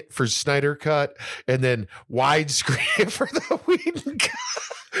screen it for Snyder Cut and then widescreen it for the Whedon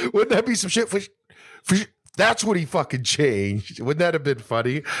Cut. Wouldn't that be some shit? That's what he fucking changed. Wouldn't that have been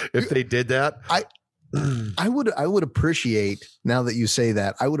funny if they did that? I would appreciate, now that you say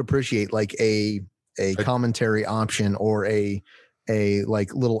that, I would appreciate like a commentary option or a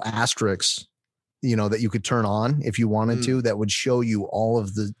like little asterisk, you know, that you could turn on if you wanted to, that would show you all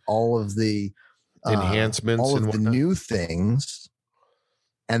of the enhancements, all of the new things,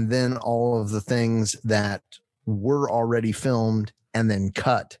 and then all of the things that were already filmed and then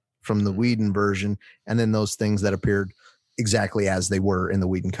cut from the Whedon version, and then those things that appeared exactly as they were in the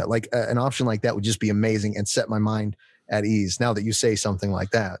Whedon cut. Like an option like that would just be amazing and set my mind at ease. Now that you say something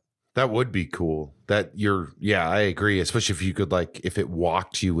like that, that would be cool. I agree. Especially if you could, like, if it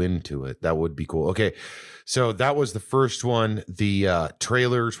walked you into it, that would be cool. Okay. So that was the first one. The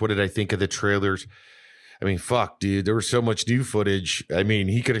trailers. What did I think of the trailers? I mean, fuck, dude, there was so much new footage. I mean,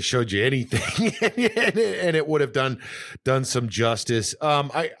 he could have showed you anything and it would have done some justice.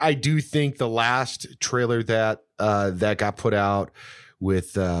 I do think the last trailer that got put out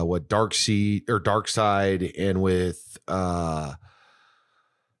with Darkseid and with that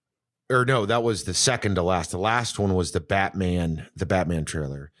was the second to last. The last one was the Batman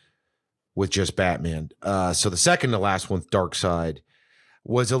trailer with just Batman. So the second to last one with Darkseid.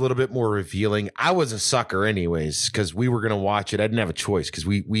 was a little bit more revealing. I was a sucker anyways, because we were going to watch it. I didn't have a choice because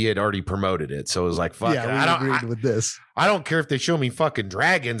we had already promoted it. So it was like, fuck Yeah, it. we agreed with this. I don't care if they show me fucking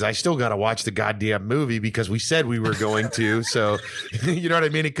dragons. I still got to watch the goddamn movie because we said we were going to. So, you know what I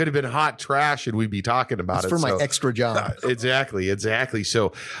mean? It could have been hot trash and we'd be talking about It's it. for my extra job. Exactly.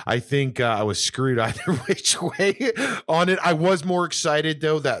 So I think I was screwed either which way on it. I was more excited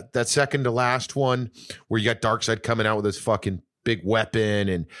though, that second to last one where you got Darkseid coming out with this fucking big weapon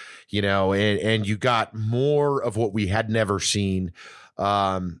and, you know, and you got more of what we had never seen.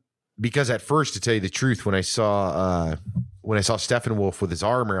 Because at first, to tell you the truth, when I saw Steppenwolf with his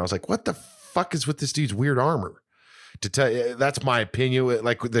armor, I was like, what the fuck is with this dude's weird armor? To tell you, that's my opinion.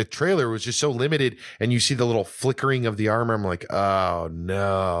 Like the trailer was just so limited and you see the little flickering of the armor. I'm like, oh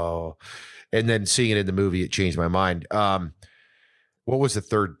no. And then seeing it in the movie, it changed my mind. What was the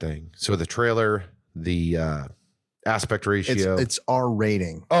third thing? So the trailer, the aspect ratio. It's R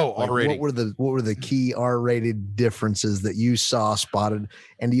rating. Oh, R rating. What were the key R rated differences that you saw spotted?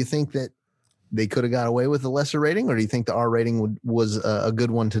 And do you think that they could have got away with a lesser rating, or do you think the R rating was a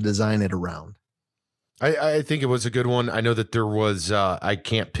good one to design it around? I think it was a good one. I know that there was, I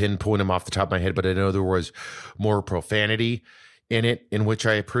can't pinpoint them off the top of my head, but I know there was more profanity in it, in which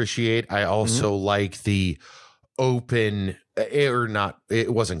I appreciate. I also like the open, or not,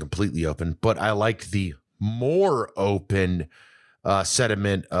 it wasn't completely open, but I liked the more open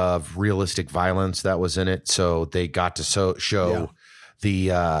sentiment of realistic violence that was in it. So they got to show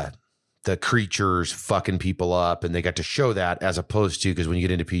the creatures fucking people up, and they got to show that, as opposed to, because when you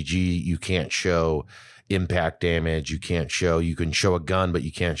get into PG, you can't show impact damage. You can show a gun, but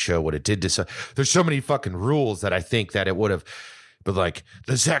you can't show what it did to. There's so many fucking rules that I think that it would have. But like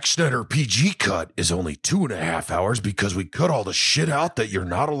the Zack Snyder PG cut is only 2.5 hours because we cut all the shit out that you're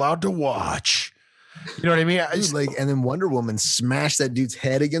not allowed to watch. You know what I mean? And then Wonder Woman smashed that dude's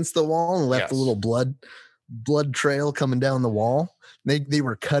head against the wall and left a little blood trail coming down the wall. They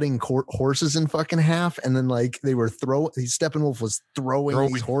were cutting horses in fucking half, and then like they were Steppenwolf was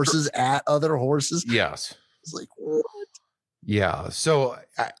throwing these horses at other horses. Yes, it's like what? Yeah. So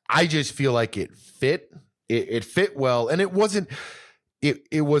I just feel like it fit. It fit well, and it wasn't.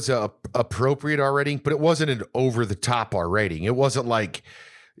 It was a appropriate R rating, but it wasn't an over the top R rating. It wasn't like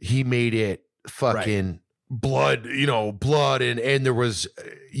he made it fucking blood, and there was,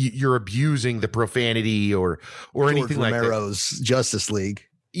 you're abusing the profanity or anything like that. Romero's Justice League.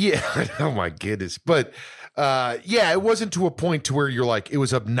 Yeah. Oh my goodness. But it wasn't to a point to where you're like, it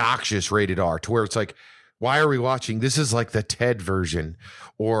was obnoxious rated R, to where it's like, why are we watching? This is like the Ted version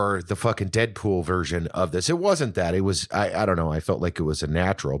or the fucking Deadpool version of this. It wasn't that. It was, I don't know. I felt like it was a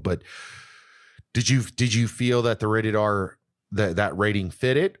natural, but did you feel that the rated R, that rating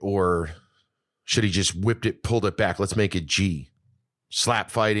fit it, or should he just pulled it back? Let's make it G. Slap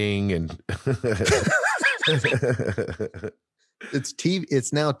fighting and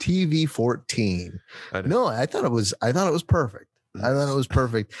it's now TV 14. No, I thought it was perfect. I thought it was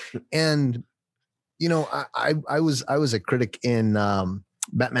perfect. And I was a critic in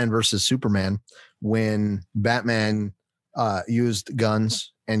Batman versus Superman when Batman used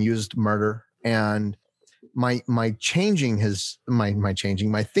guns and used murder, and my thinking has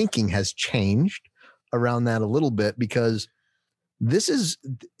changed around that a little bit, because this is,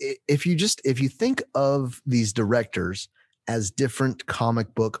 if you think of these directors as different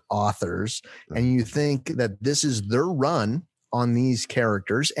comic book authors, and you think that this is their run on these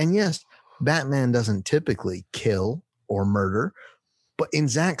characters, and yes, Batman doesn't typically kill or murder, but in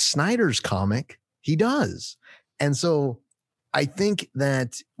Zack Snyder's comic, he does. And so I think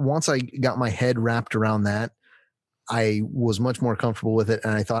that once I got my head wrapped around that, I was much more comfortable with it.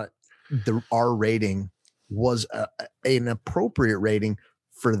 And I thought the R rating was an appropriate rating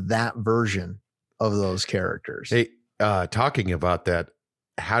for that version of those characters. Hey, talking about that,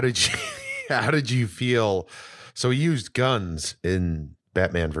 how did you feel? So he used guns in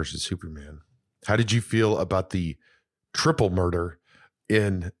Batman versus Superman. How did you feel about the triple murder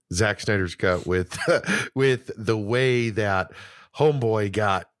in Zack Snyder's cut with the way that Homeboy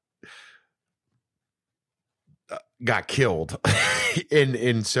got killed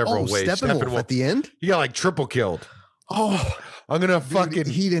in several ways? Steppenwolf at the end? He got like triple killed. Oh, I'm gonna fucking.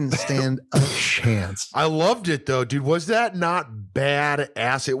 He didn't stand a chance. I loved it though, dude. Was that not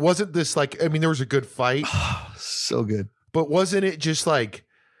badass? It wasn't this like. I mean, there was a good fight. So good. But wasn't it just like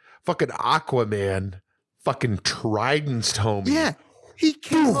fucking Aquaman, fucking Trident's homie? Yeah, he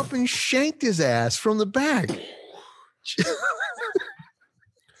came up and shanked his ass from the back.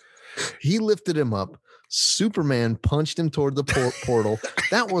 He lifted him up Superman punched him toward the portal.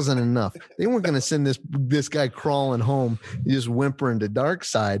 That wasn't enough. They weren't going to send this guy crawling home, just whimpering to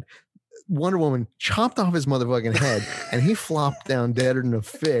Darkseid. Wonder Woman chopped off his motherfucking head, and he flopped down deader than a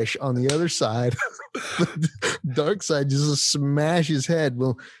fish on the other side. Darkseid just smashed his head.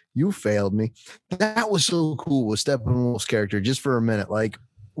 Well, you failed me. That was so cool with Steppenwolf's character. Just for a minute, like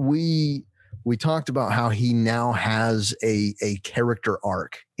we talked about how he now has a character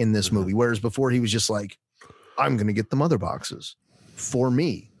arc in this movie, whereas before he was just like, I'm going to get the mother boxes for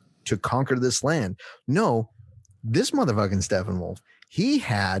me to conquer this land. No, this motherfucking Steppenwolf, he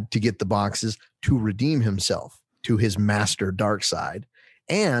had to get the boxes to redeem himself to his master Darkseid.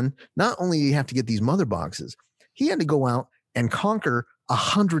 And not only did he have to get these mother boxes, he had to go out and conquer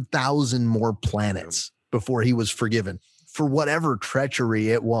 100,000 more planets before he was forgiven for whatever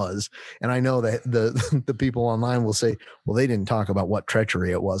treachery it was. And I know that the people online will say, well, they didn't talk about what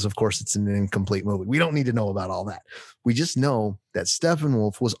treachery it was. Of course, it's an incomplete movie. We don't need to know about all that. We just know that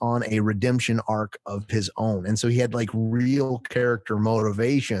Steppenwolf was on a redemption arc of his own. And so he had like real character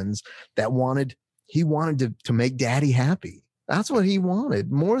motivations that he wanted to make daddy happy. That's what he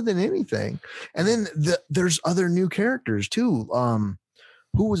wanted more than anything. And then there's other new characters too.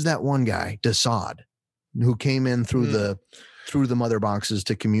 Who was that one guy? Desaad, who came in through the mother boxes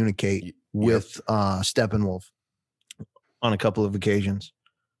to communicate with Steppenwolf on a couple of occasions.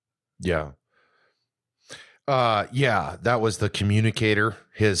 Yeah. That was the communicator,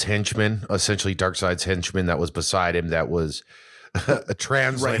 his henchman, essentially Darkseid's henchman that was beside him. That was a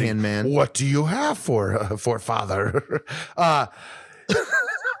translating. Right-hand man. What do you have for father?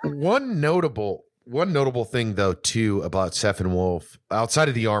 One notable thing though too about Steppenwolf, outside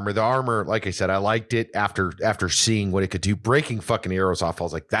of the armor, like I said, I liked it after seeing what it could do, breaking fucking arrows off. I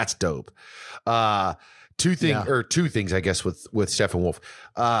was like, that's dope. Two things, I guess, with Steppenwolf.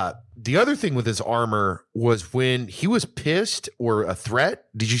 The other thing with his armor was when he was pissed or a threat.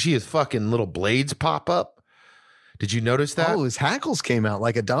 Did you see his fucking little blades pop up? Did you notice that? Oh, his hackles came out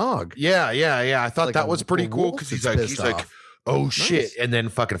like a dog. Yeah. I thought like that was pretty cool because he's like, oh shit, nice. And then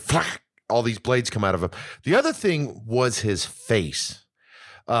fucking all these blades come out of him. The other thing was his face.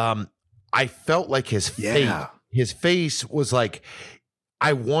 I felt like his face was like,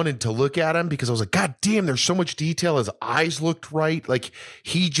 I wanted to look at him because I was like, God damn, there's so much detail. His eyes looked right. Like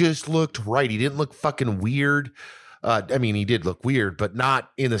he just looked right. He didn't look fucking weird. I mean, he did look weird, but not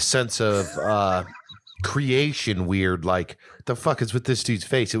in the sense of creation weird. Like the fuck is with this dude's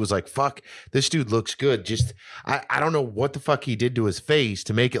face? It was like, fuck, this dude looks good. Just I don't know what the fuck he did to his face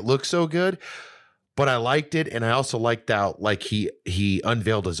to make it look so good, but I liked it. And I also liked that like he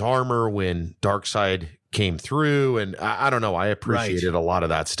unveiled his armor when Darkseid came through, and I don't know, I appreciated a lot of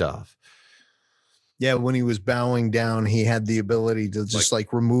that stuff. Yeah, when he was bowing down, he had the ability to just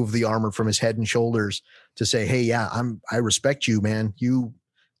like remove the armor from his head and shoulders to say, hey, yeah, I respect you, man.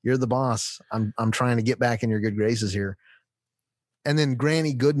 You're the boss. I'm trying to get back in your good graces here. And then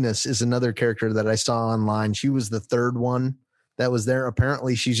Granny Goodness is another character that I saw online. She was the third one that was there.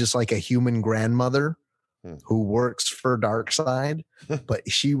 Apparently she's just like a human grandmother who works for Darkseid, but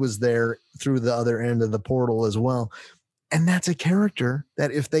she was there through the other end of the portal as well. And that's a character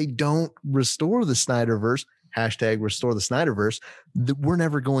that if they don't restore the Snyderverse, # restore the Snyderverse, we're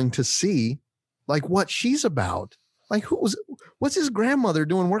never going to see like what she's about. Like what's his grandmother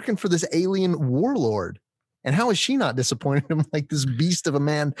doing working for this alien warlord? And how is she not disappointed in like this beast of a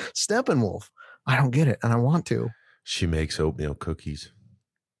man, Steppenwolf? I don't get it. And I want to. She makes oatmeal cookies.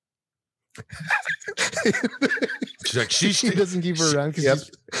 She's like, she doesn't keep her around.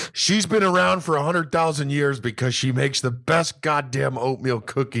 She's been around for 100,000 years because she makes the best goddamn oatmeal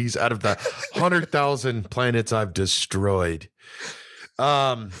cookies out of the 100,000 planets I've destroyed.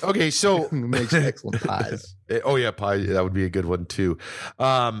 Okay, so makes excellent pies. Oh yeah, pie. That would be a good one too.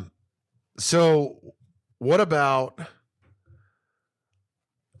 So what about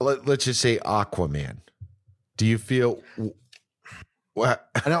let's just say Aquaman? Do you feel what?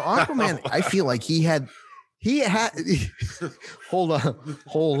 Now Aquaman, I feel like he had hold on.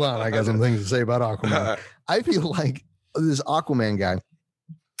 I got some things to say about Aquaman. I feel like this Aquaman guy,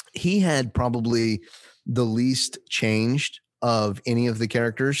 he had probably the least changed of any of the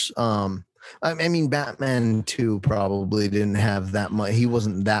characters. I mean, Batman 2 probably didn't have that much. He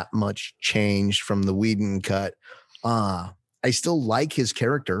wasn't that much changed from the Whedon cut. I still like his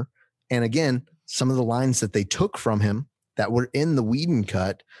character. And again, some of the lines that they took from him that were in the Whedon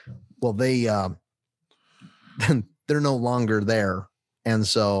cut, well, they're no longer there. And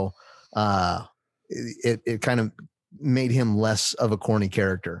so it kind of made him less of a corny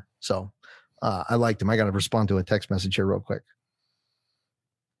character. So I liked him. I got to respond to a text message here real quick.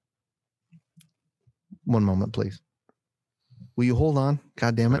 One moment, please. Will you hold on?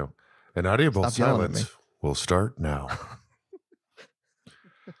 God damn it. An audible Stop yelling at me. silence will start now.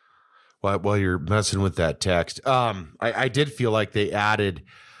 While you're messing with that text, I did feel like they added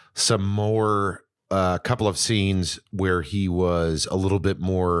some more, couple of scenes where he was a little bit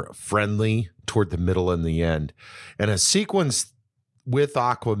more friendly toward the middle and the end, and a sequence with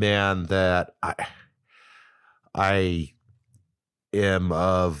Aquaman that I am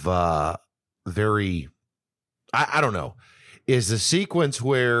of very, I don't know, is the sequence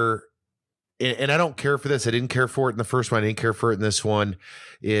where, and I don't care for this. I didn't care for it in the first one. I didn't care for it in this one.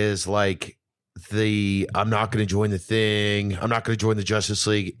 Is like I'm not going to join the thing. I'm not going to join the Justice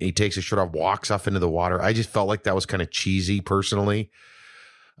League. He takes his shirt off, walks off into the water. I just felt like that was kind of cheesy personally.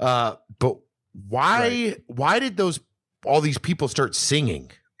 But why did all these people start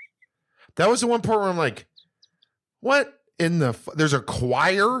singing? That was the one part where I'm like, what there's a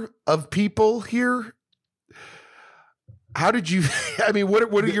choir of people here. How did you, I mean, what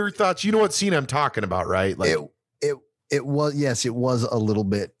are your thoughts? You know what scene I'm talking about, right? Like it was, yes, it was a little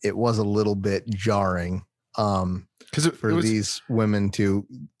bit jarring. Because these women to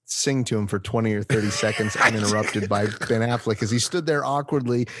sing to him for 20 or 30 seconds uninterrupted by Ben Affleck as he stood there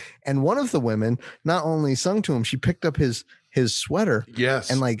awkwardly. And one of the women not only sung to him, she picked up his sweater. Yes.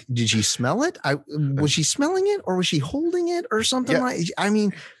 And like, did she smell it? Was she smelling it or was she holding it or something? Yeah. I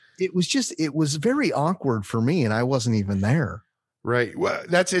mean, it was very awkward for me, and I wasn't even there. Right. Well,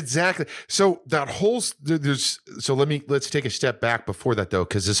 that's exactly. So that whole let's take a step back before that though,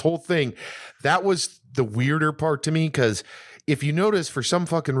 because this whole thing, that was the weirder part to me. Because if you notice, for some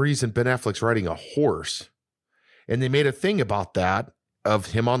fucking reason, Ben Affleck's riding a horse, and they made a thing about that of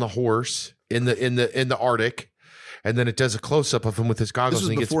him on the horse in the Arctic, and then it does a close up of him with his goggles. This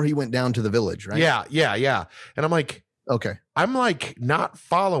was before he went down to the village, right? Yeah. And I'm like, okay. I'm like not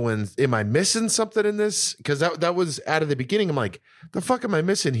following. Am I missing something in this? Because that was out of the beginning. I'm like, the fuck am I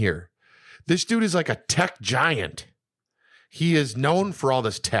missing here? This dude is like a tech giant. He is known for all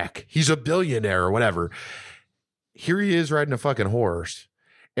this tech. He's a billionaire or whatever. Here he is riding a fucking horse.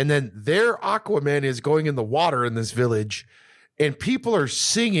 And then their Aquaman is going in the water in this village, and people are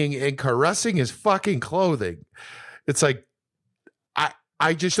singing and caressing his fucking clothing. It's like,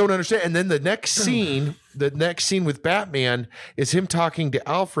 I just don't understand. And then the next scene with Batman is him talking to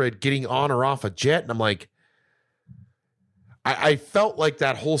Alfred, getting on or off a jet. And I'm like, I felt like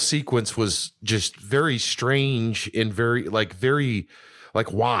that whole sequence was just very strange and very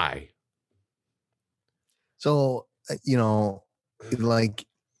why? So, like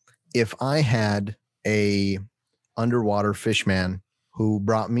if I had a underwater fishman who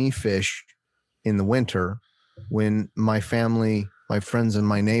brought me fish in the winter when my family, my friends and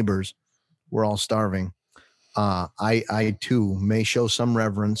my neighbors were all starving, I too may show some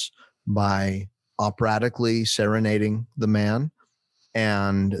reverence by operatically serenading the man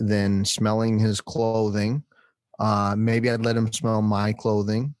and then smelling his clothing. Maybe I'd let him smell my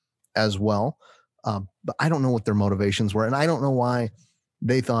clothing as well. But I don't know what their motivations were. And I don't know why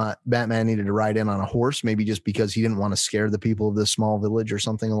they thought Batman needed to ride in on a horse, maybe just because he didn't want to scare the people of this small village or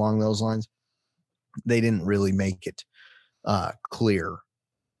something along those lines. They didn't really make it clear,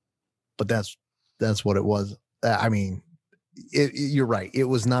 but that's what it was. I mean, you're right. It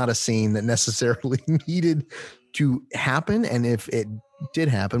was not a scene that necessarily needed to happen. And if it did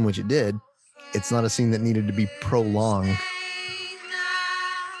happen, which it did, it's not a scene that needed to be prolonged.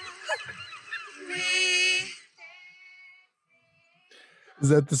 Is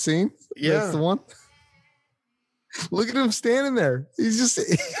that the scene? Yeah. That's the one. Look at him standing there. He's just,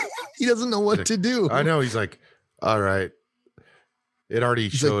 he doesn't know what to do. I know. He's like, all right. It already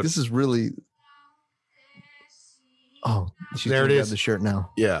showed. Like, this is really. Oh, she's there it is. The shirt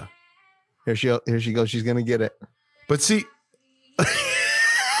now. Yeah. Here she goes. She's gonna get it. But see. Oh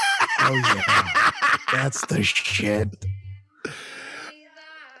yeah. That's the shit.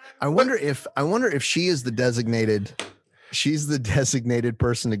 I wonder if she is the designated. She's the designated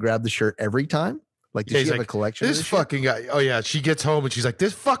person to grab the shirt every time. Like, does she have a collection? This fucking guy. Oh yeah, she gets home and she's like,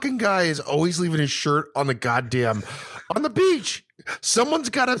 "This fucking guy is always leaving his shirt on the beach. Someone's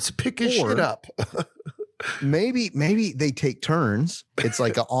got to pick his shit up." maybe they take turns. It's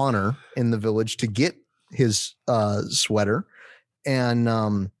like an honor in the village to get his sweater, and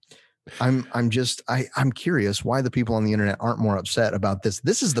I'm curious why the people on the internet aren't more upset about this.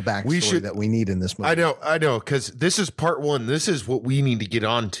 This is the backstory that we need in this movie. I know, because this is part one. This is what we need to get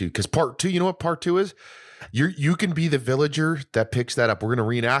on to. Because part two, you know what part two is? You can be the villager that picks that up. We're gonna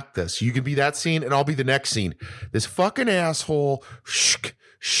reenact this. You can be that scene, and I'll be the next scene. This fucking asshole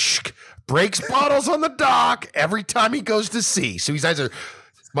breaks bottles on the dock every time he goes to sea. So he's either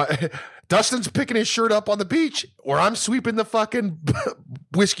Dustin's picking his shirt up on the beach, or I'm sweeping the fucking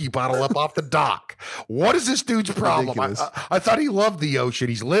whiskey bottle up off the dock. What is this dude's problem? I thought he loved the ocean.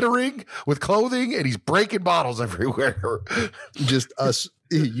 He's littering with clothing and he's breaking bottles everywhere. Just us,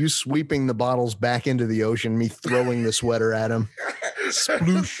 you sweeping the bottles back into the ocean, me throwing the sweater at him.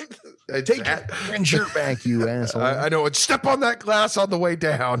 Sploosh. Take your shirt back, you asshole. I know. And step on that glass on the way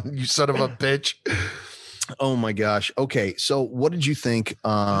down, you son of a bitch. Oh my gosh. Okay. So what did you think?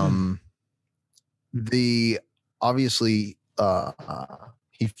 Obviously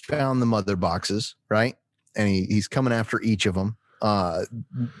he found the mother boxes, right? And he's coming after each of them.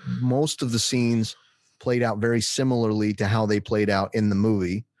 Most of the scenes played out very similarly to how they played out in the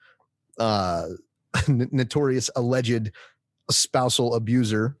movie. Notorious alleged spousal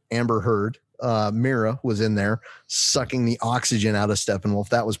abuser Amber Heard, Mira, was in there sucking the oxygen out of Steppenwolf.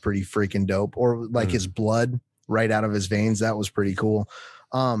 That was pretty freaking dope. Or like his blood right out of his veins. That was pretty cool.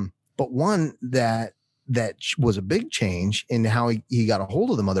 But one that was a big change in how he got a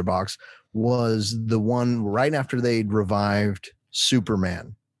hold of the mother box was the one right after they'd revived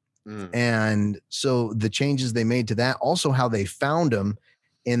Superman. And so the changes they made to that, also how they found him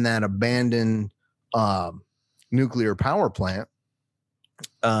in that abandoned nuclear power plant,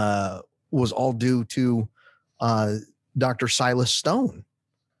 was all due to Dr. Silas Stone.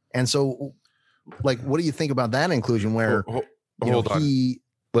 And so, like, what do you think about that inclusion where hold on.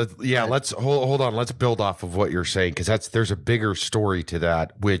 Let's hold on. Let's build off of what you're saying, because there's a bigger story to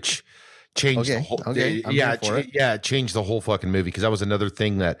that, which changed the whole it changed the whole fucking movie, because that was another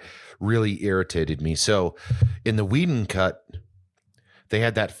thing that really irritated me. So in the Whedon cut, they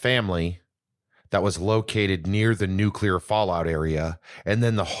had that family that was located near the nuclear fallout area, and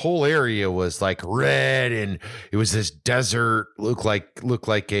then the whole area was like red, and it was this desert, looked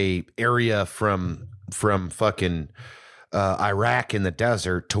like a area from fucking Iraq in the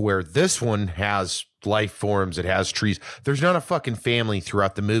desert, to where this one has life forms, it has trees. There's not a fucking family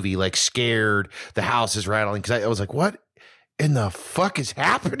throughout the movie like scared, the house is rattling, because I was like, what in the fuck is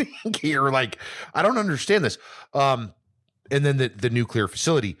happening here? Like, I don't understand this. And then the nuclear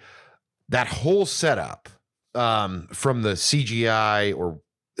facility, that whole setup, from the CGI or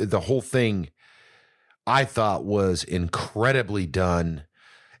the whole thing, I thought was incredibly done,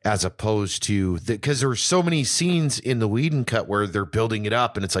 as opposed to because there were so many scenes in the Whedon cut where they're building it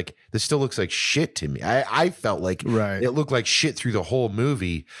up and it's like, this still looks like shit to me. I felt like it looked like shit through the whole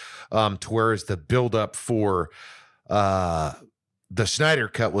movie, to whereas the buildup for the Snyder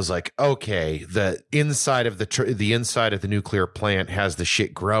cut was like, okay, the inside of the inside of the nuclear plant has the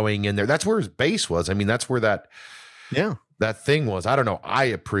shit growing in there. That's where his base was. I mean, that's where that thing was. I don't know. I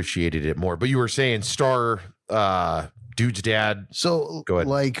appreciated it more. But you were saying Star, dude's dad. So go ahead.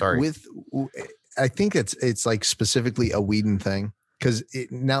 Like I think it's like specifically a Whedon thing, because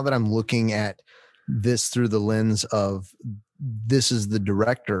now that I'm looking at this through the lens of this is the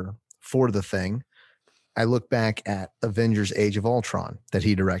director for the thing, I look back at Avengers Age of Ultron that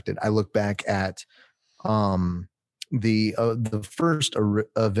he directed. I look back at the first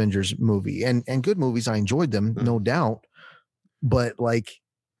Avengers movie, and good movies. I enjoyed them, no doubt. But like,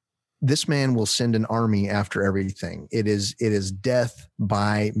 this man will send an army after everything. It is death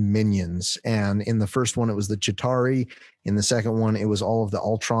by minions. And in the first one, it was the Chitauri. In the second one, it was all of the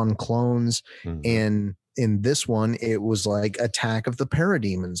Ultron clones. And in this one, it was like attack of the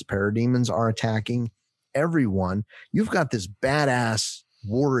parademons. Parademons are attacking everyone. You've got this badass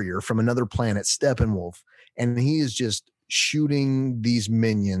warrior from another planet, Steppenwolf, and he is just shooting these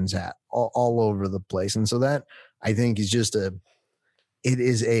minions at all over the place. And so that, I think, is just it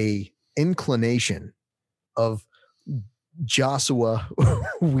is a inclination of Joshua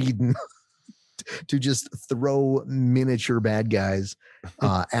Whedon to just throw miniature bad guys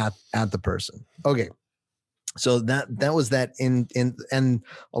at the person. Okay. So that was that in and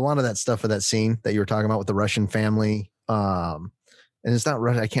a lot of that stuff for that scene that you were talking about with the Russian family. And it's not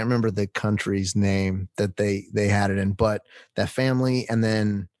Russia. I can't remember the country's name that they had it in, but that family, and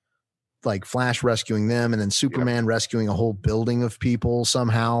then like Flash rescuing them, and then Superman rescuing a whole building of people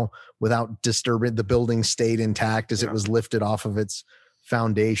somehow without disturbing. The building stayed intact as it was lifted off of its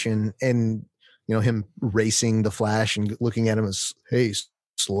foundation. And, you know, him racing the Flash and looking at him as, hey,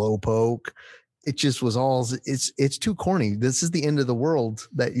 slow poke. It just was all, it's too corny. This is the end of the world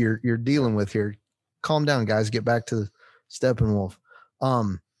that you're dealing with here. Calm down, guys. Get back to Steppenwolf.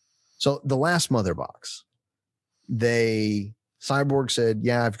 So the last mother box, Cyborg said,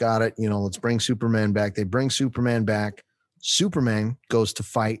 yeah, I've got it. You know, let's bring Superman back. They bring Superman back. Superman goes to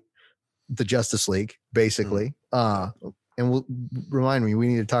fight the Justice League, basically. And we'll remind me, we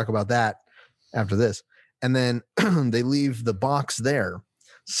need to talk about that after this. And then they leave the box there.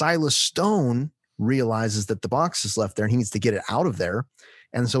 Silas Stone realizes that the box is left there and he needs to get it out of there.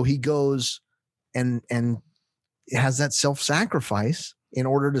 And so he goes and has that self-sacrifice in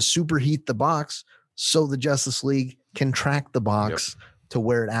order to superheat the box so the Justice League can track the box to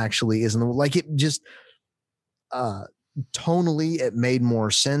where it actually is. And like, it just tonally, it made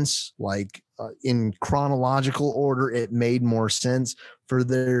more sense. Like in chronological order, it made more sense for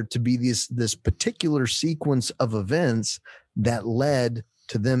there to be this particular sequence of events that led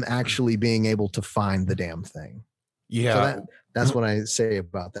to them actually being able to find the damn thing. Yeah. So that's what I say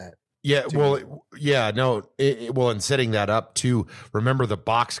about that. Yeah. Well, yeah, no. Well, in setting that up too, remember the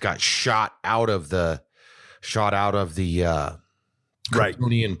box got shot out of the Kryptonian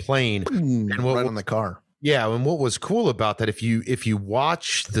plane and right on the car. Yeah, and what was cool about that, if you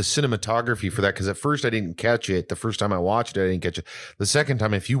watch the cinematography for that, because at first I didn't catch it. The first time I watched it, I didn't catch it. The second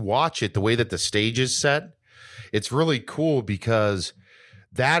time, if you watch it, the way that the stage is set, it's really cool because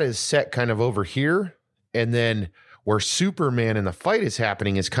that is set kind of over here, and then where Superman in the fight is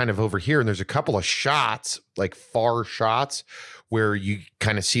happening is kind of over here, and there's a couple of shots, like far shots, where you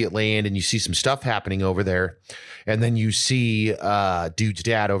kind of see it land and you see some stuff happening over there. And then you see dude's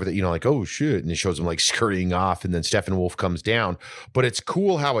dad over there, like, oh shit. And it shows him like scurrying off. And then Steppenwolf comes down. But it's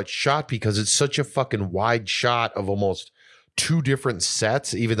cool how it's shot because it's such a fucking wide shot of almost two different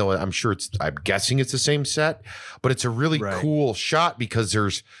sets, even though I'm guessing it's the same set. But it's a really cool shot because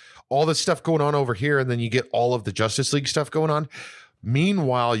there's all this stuff going on over here. And then you get all of the Justice League stuff going on.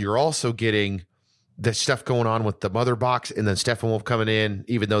 Meanwhile, you're also getting the stuff going on with the mother box and then Steppenwolf coming in,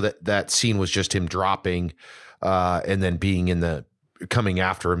 even though that scene was just him dropping and then coming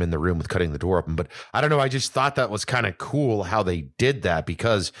after him in the room with cutting the door open. But I don't know. I just thought that was kind of cool how they did that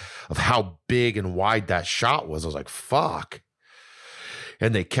because of how big and wide that shot was. I was like, fuck.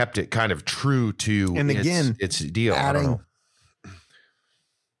 And they kept it kind of true to its deal.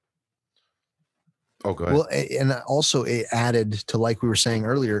 Oh, go ahead. Well, and also it added to, like we were saying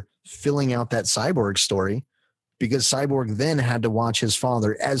earlier, filling out that Cyborg story, because Cyborg then had to watch his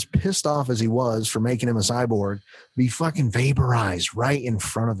father, as pissed off as he was for making him a cyborg, be fucking vaporized right in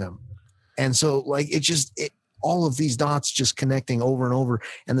front of him. And so like all of these dots just connecting over and over,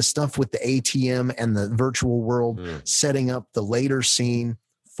 and the stuff with the ATM and the virtual world setting up the later scene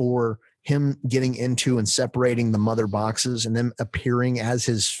for him getting into and separating the mother boxes and them appearing as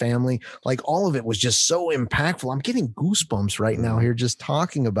his family. Like all of it was just so impactful. I'm getting goosebumps right now here just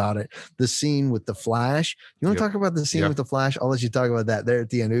talking about it. The scene with the Flash. You want to talk about the scene with the Flash? I'll let you talk about that there at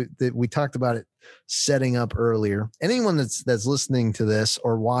the end. We talked about it setting up earlier. Anyone that's listening to this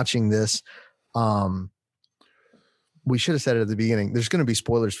or watching this, we should have said it at the beginning. There's going to be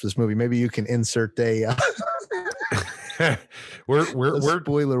spoilers for this movie. Maybe you can insert a we're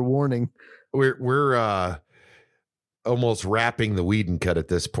spoiler warning. We're almost wrapping the Whedon cut at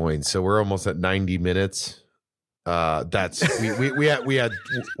this point, so we're almost at 90 minutes. That's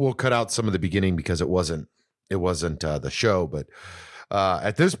we'll cut out some of the beginning because it wasn't the show, but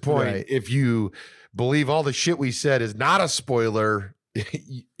at this point, if you believe all the shit we said is not a spoiler,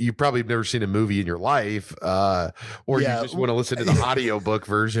 you probably have never seen a movie in your life, or you just want to listen to the audiobook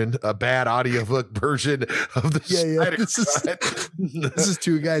version, a bad audiobook version of the This is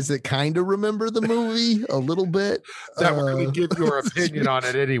two guys that kind of remember the movie a little bit. That we're going to give your opinion on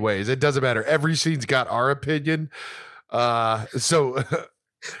it anyways. It doesn't matter. Every scene's got our opinion. So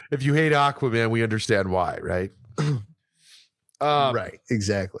if you hate Aquaman, we understand why, right? Right,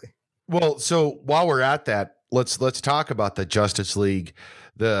 exactly. Well, so while we're at that, let's talk about the Justice League,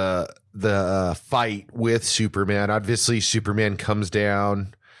 the fight with Superman. Obviously, Superman comes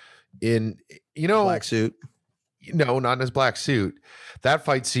down in black suit. No, not in his black suit. That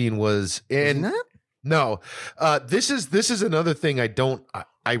fight scene was in. No, this is another thing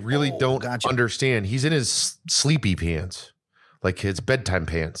I really don't understand. He's in his sleepy pants, like his bedtime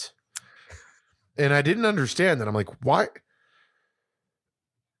pants, and I didn't understand that. I'm like, why?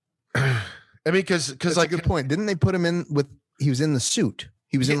 I mean, because like a good point. Didn't they put him in with? He was in the suit.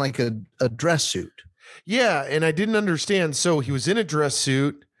 He was in like a dress suit. Yeah, and I didn't understand. So he was in a dress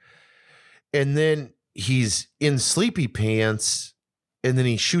suit, and then he's in sleepy pants, and then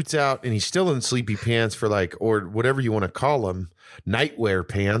he shoots out, and he's still in sleepy pants for like, or whatever you want to call them, nightwear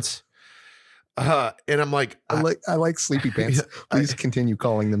pants. And I'm like, I like sleepy pants. Please continue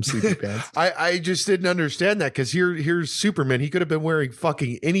calling them sleepy pants. I just didn't understand that because here's Superman. He could have been wearing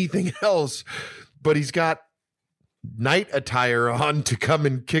fucking anything else, but he's got night attire on to come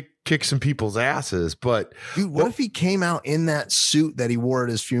and kick some people's asses. But dude, what if he came out in that suit that he wore at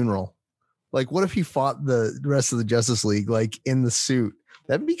his funeral? Like, what if he fought the rest of the Justice League like in the suit?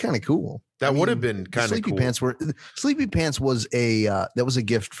 That'd be kind of cool. That would have been kind of cool. Sleepy Pants was a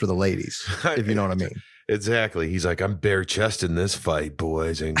gift for the ladies, if you know what I mean. Exactly. He's like, I'm bare chested in this fight,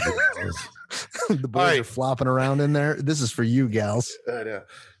 boys and girls. The boys are flopping around in there. This is for you, gals. I know.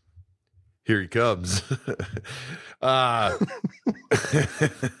 Here he comes.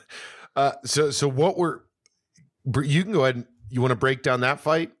 So what you can go ahead and you want to break down that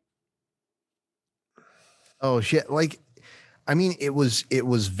fight? Oh shit. Like, I mean, it was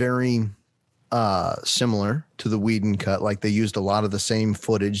very similar to the Whedon cut. Like, they used a lot of the same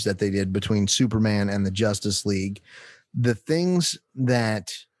footage that they did between Superman and the Justice League. The things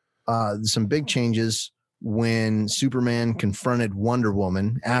that some big changes when Superman confronted Wonder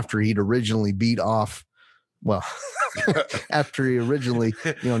Woman after he'd originally after he originally,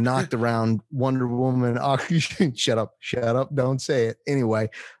 knocked around Wonder Woman. Oh, shut up, don't say it. Anyway,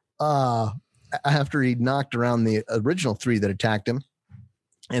 after he'd knocked around the original three that attacked him,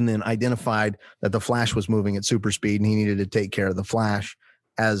 and then identified that the Flash was moving at super speed and he needed to take care of the Flash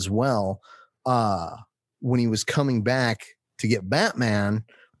as well. When he was coming back to get Batman,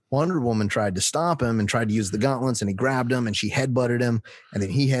 Wonder Woman tried to stop him and tried to use the gauntlets, and he grabbed him and she headbutted him, and then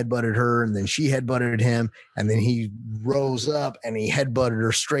he headbutted her, and then she headbutted him, and then he rose up and he headbutted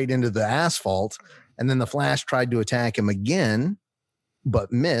her straight into the asphalt. And then the Flash tried to attack him again, but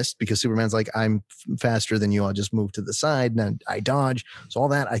missed because Superman's like, I'm faster than you. I'll just move to the side. And I dodge. So all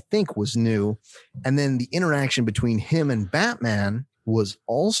that I think was new. And then the interaction between him and Batman was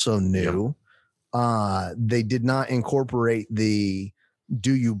also new. Yep. They did not incorporate the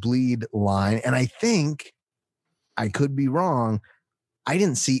 "do you bleed" line. And I think, I could be wrong, I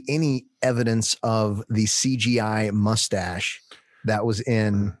didn't see any evidence of the CGI mustache that was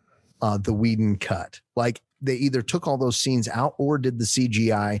in the Whedon cut. Like, they either took all those scenes out or did the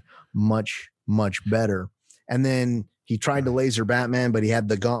CGI much, much better. And then he tried to laser Batman, but he had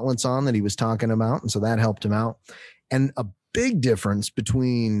the gauntlets on that he was talking about. And so that helped him out. And a big difference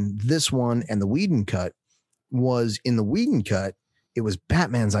between this one and the Whedon cut was, in the Whedon cut, it was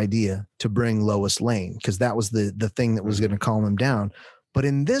Batman's idea to bring Lois Lane, because that was the thing that was going to calm him down. But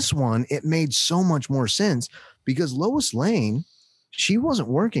in this one, it made so much more sense, because Lois Lane, she wasn't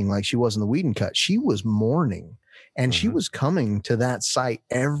working like she was in the Whedon cut. She was mourning, and she was coming to that site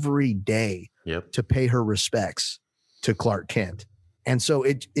every day to pay her respects to Clark Kent. And so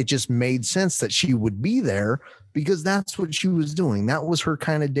it just made sense that she would be there, because that's what she was doing. That was her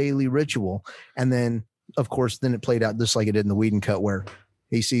kind of daily ritual. And then, of course, then it played out just like it did in the Whedon cut, where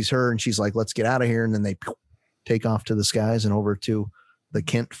he sees her and she's like, let's get out of here. And then they take off to the skies and over to the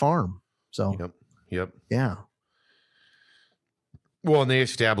Kent farm. So, yeah. Well, and they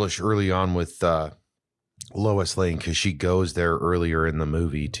establish early on with Lois Lane, because she goes there earlier in the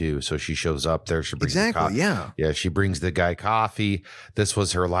movie too. So she shows up there. She brings yeah. She brings the guy coffee. This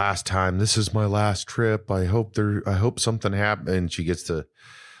was her last time. This is my last trip. I hope something happened. And she gets to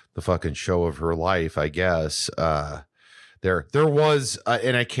the fucking show of her life, I guess. There was,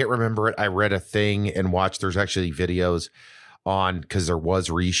 and I can't remember it. I read a thing and watched. There's actually videos on, because there was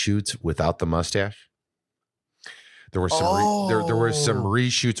reshoots without the mustache. There were some there were some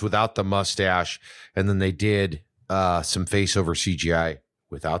reshoots without the mustache, and then they did some face over CGI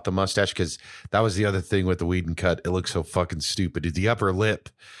without the mustache, because that was the other thing with the Whedon cut. It looks so fucking stupid. The upper lip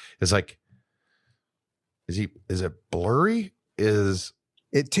is like, is it blurry?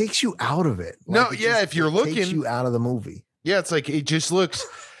 It takes you out of it. If you're looking, takes you out of the movie. Yeah, it's like, it just looks.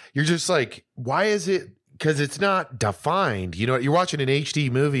 You're just like, why is it? Because it's not defined. You know, you're watching an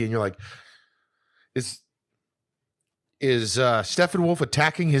HD movie and you're like, Is Steppenwolf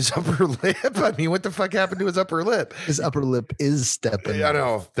attacking his upper lip? I mean, what the fuck happened to his upper lip? His upper lip is Steppenwolf. I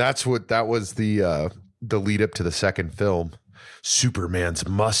know. That was the lead up to the second film. Superman's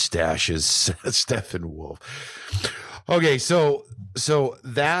mustache is Steppenwolf. Okay, so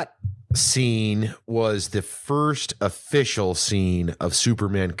that scene was the first official scene of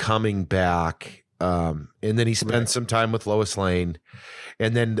Superman coming back, and then he spent some time with Lois Lane.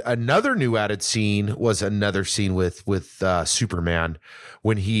 And then another new added scene was another scene with Superman,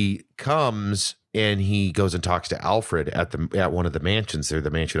 when he comes and he goes and talks to Alfred at one of the mansions there, the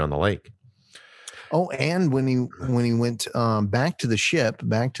mansion on the lake. Oh, and when he went back to the ship,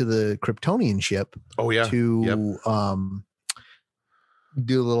 back to the Kryptonian ship. Oh yeah, to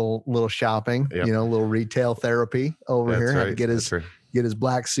do a little shopping, a little retail therapy over here. Had to get his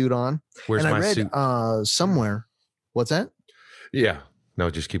black suit on. Where's my suit? Somewhere. What's that? Yeah. No,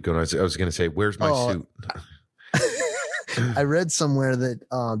 just keep going. I was going to say, where's my suit? I read somewhere that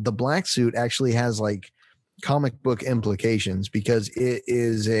the black suit actually has like comic book implications, because it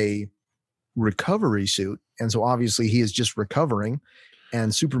is a recovery suit. And so obviously he is just recovering.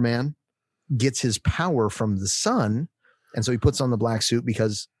 and Superman gets his power from the sun. And so he puts on the black suit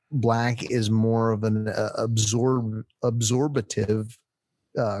because black is more of an absorbative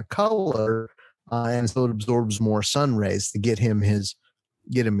color. And so it absorbs more sun rays to get him his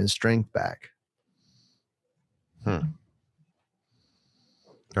strength back. All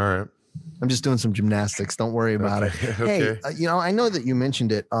right. I'm just doing some gymnastics. Don't worry about it. Okay. Hey, I know that you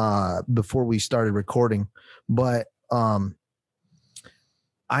mentioned it before we started recording, but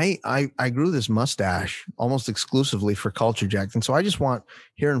I grew this mustache almost exclusively for Culture Jack. And so I just want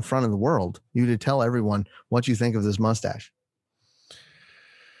here in front of the world, you to tell everyone what you think of this mustache.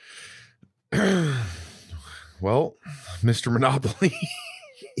 Well, Mr. Monopoly.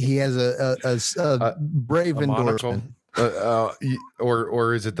 He has a brave endorsement.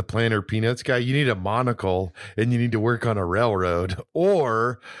 Or is it the Planter Peanuts guy? You need a monocle and you need to work on a railroad,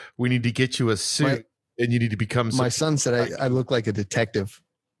 or we need to get you a suit and you need to become. My son said I look like a detective.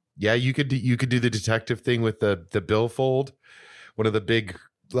 Yeah, you could do the detective thing with the billfold. One of the big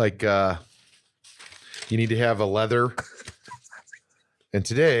you need to have a leather. And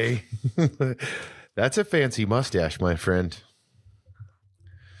today, that's a fancy mustache, my friend.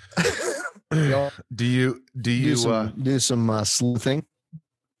 Do you do some sleuthing?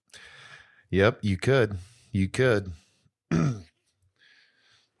 Yep, you could.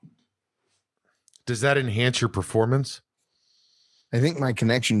 Does that enhance your performance? I think my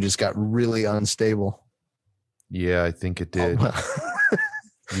connection just got really unstable. Yeah, I think it did.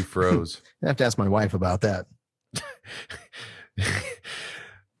 You froze. I have to ask my wife about that.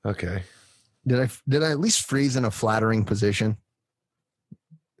 Okay. Did I at least freeze in a flattering position?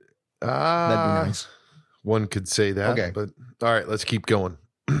 That'd be nice. One could say that. Okay. But all right, let's keep going.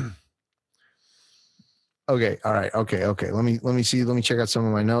 Okay. All right. Okay. Let me see. Let me check out some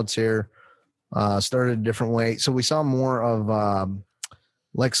of my notes here. Started a different way. So we saw more of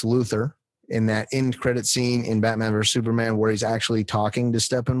Lex Luthor in that end credit scene in Batman vs Superman, where he's actually talking to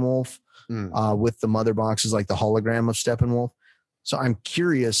Steppenwolf with the mother boxes, like the hologram of Steppenwolf. So I'm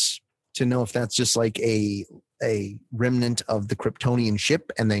curious to know if that's just like a remnant of the Kryptonian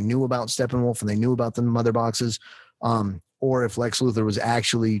ship, and they knew about Steppenwolf and they knew about the mother boxes, or if Lex Luthor was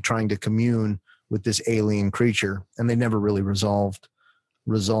actually trying to commune with this alien creature, and they never really resolved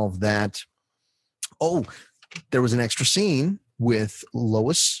that. Oh, there was an extra scene with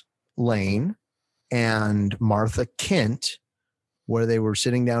Lois Lane and Martha Kent where they were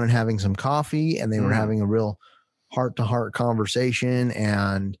sitting down and having some coffee, and they were having a real heart-to-heart conversation.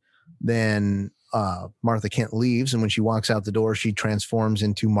 And then Martha Kent leaves, and when she walks out the door, she transforms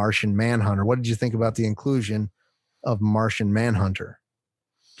into Martian Manhunter. What did you think about the inclusion of Martian Manhunter?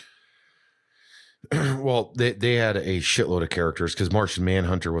 Well, they had a shitload of characters because Martian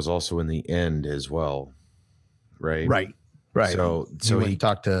Manhunter was also in the end as well, right? Right. So he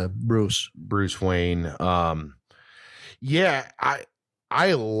talked to Bruce Wayne. Yeah,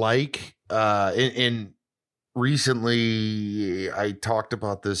 I like in recently I talked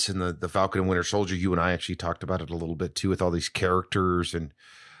about this in the Falcon and Winter Soldier. You and I actually talked about it a little bit too, with all these characters. And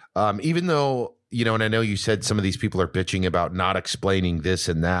even though, and I know you said some of these people are bitching about not explaining this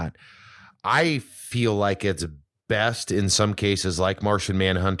and that, I feel like it's best in some cases, like Martian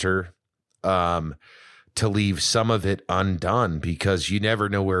Manhunter, to leave some of it undone, because you never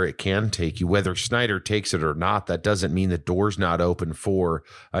know where it can take you. Whether Snyder takes it or not, that doesn't mean the door's not open for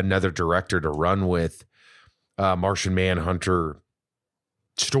another director to run with Martian Manhunter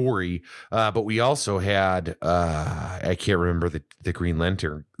story. But we also had I can't remember the Green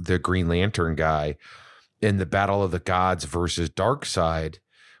Lantern guy in the Battle of the Gods versus Darkseid.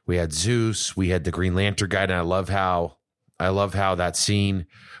 We had Zeus, we had the Green Lantern guy, and I love how that scene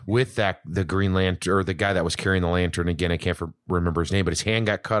with the Green Lantern, or the guy that was carrying the lantern, again, I can't remember his name, but his hand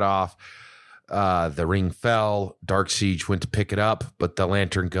got cut off. The ring fell. Darkseid went to pick it up, but the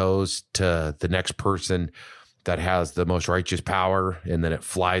lantern goes to the next person that has the most righteous power, and then it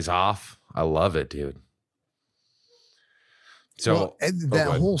flies off. I love it, dude. So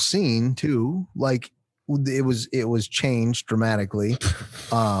that whole scene too, like it was changed dramatically,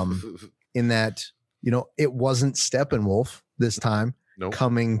 in that, it wasn't Steppenwolf this time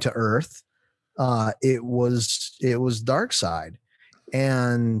coming to Earth. It was Darkseid.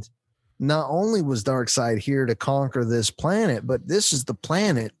 And not only was Darkseid here to conquer this planet, but this is the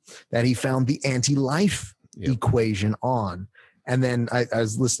planet that he found the anti-life equation on. And then I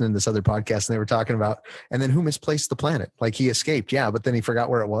was listening to this other podcast, and they were talking about, and then who misplaced the planet? Like, he escaped. Yeah. But then he forgot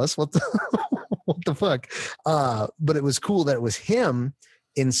where it was. What the fuck? But it was cool that it was him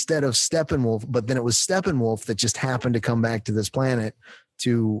instead of Steppenwolf, but then it was Steppenwolf that just happened to come back to this planet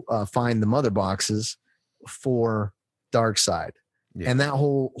to find the mother boxes for Darkseid. And that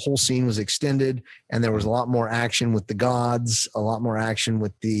whole scene was extended, and there was a lot more action with the gods, a lot more action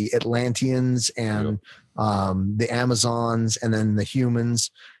with the Atlanteans and the Amazons, and then the humans.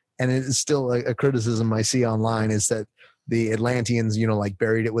 And it's still a criticism I see online is that the Atlanteans, like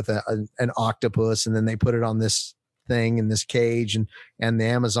buried it with an octopus, and then they put it on this thing in this cage, and the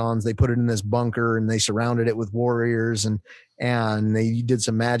Amazons, they put it in this bunker, and they surrounded it with warriors, and they did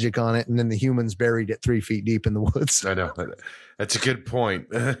some magic on it, and then the humans buried it 3 feet deep in the woods. I know. That's a good point.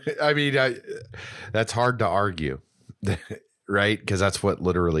 I mean, that's hard to argue, right? Because that's what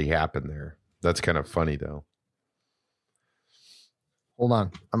literally happened there. That's kind of funny, though. Hold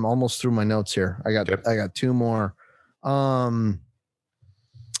on, I'm almost through my notes here. I got 2 more.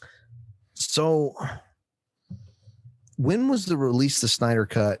 So when was the release the Snyder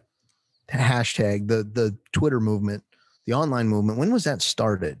Cut hashtag, the Twitter movement, the online movement? When was that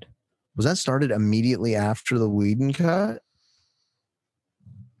started? Was that started immediately after the Whedon cut?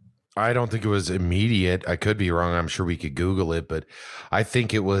 I don't think it was immediate. I could be wrong. I'm sure we could Google it, but I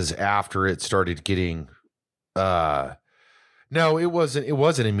think it was after it started getting, no, it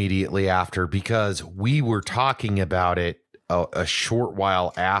wasn't immediately after, because we were talking about it a short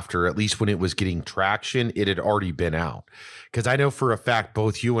while after, at least when it was getting traction, it had already been out. Because I know for a fact,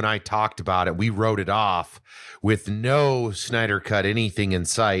 both you and I talked about it. We wrote it off with no Snyder Cut, anything in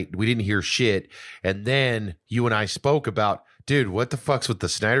sight. We didn't hear shit. And then you and I spoke about, dude, what the fuck's with the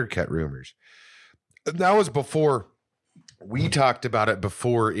Snyder Cut rumors? And that was before we talked about it,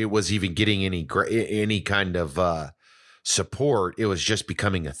 before it was even getting any kind of support. It was just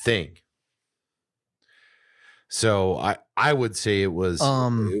becoming a thing. So I would say it was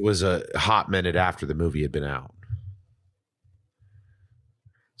a hot minute after the movie had been out.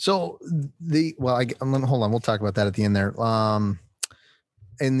 So hold on, we'll talk about that at the end there.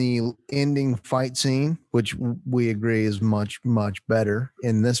 In the ending fight scene, which we agree is much, much better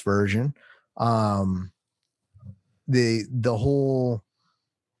in this version. The whole,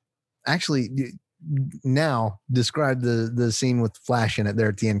 actually, now describe the scene with Flash in it there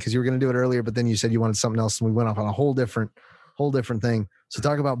at the end, because you were going to do it earlier, but then you said you wanted something else, and we went off on a whole different thing. So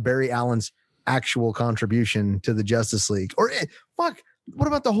talk about Barry Allen's actual contribution to the Justice League. Or what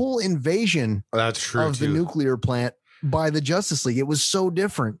about the whole invasion That's true of too. the nuclear plant by the Justice League? It was so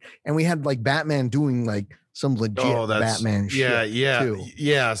different, and we had like Batman doing like some legit Batman shit.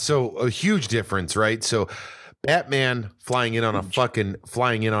 Yeah. So a huge difference, right? So Batman flying in on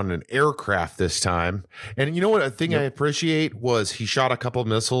an aircraft this time. And you know what? A thing I appreciate was he shot a couple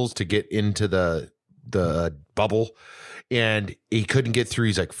missiles to get into the bubble, and he couldn't get through.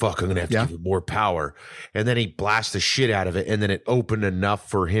 He's like, fuck, I'm going to have to give it more power. And then he blasts the shit out of it, and then it opened enough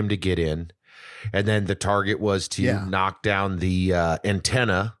for him to get in. And then the target was to knock down the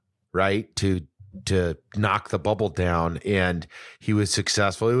antenna, right? To knock the bubble down, and he was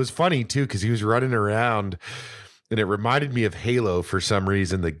successful. It was funny too, because he was running around, and it reminded me of Halo for some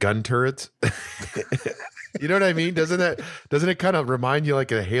reason, the gun turrets. You know what I mean? Doesn't it kind of remind you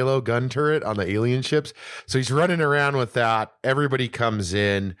like a Halo gun turret on the alien ships? So he's running around with that. Everybody comes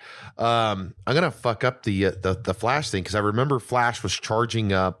in. I'm gonna fuck up the Flash thing, because I remember Flash was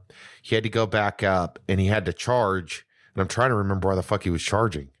charging up. He had to go back up, and he had to charge. And I'm trying to remember why the fuck he was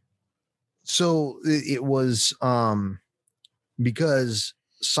charging. So it was because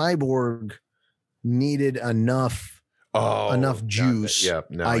Cyborg needed enough juice,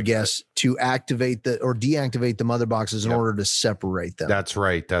 I guess, to activate or deactivate the mother boxes in order to separate them. That's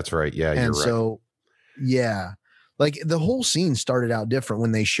right. Yeah, and you're right. Like the whole scene started out different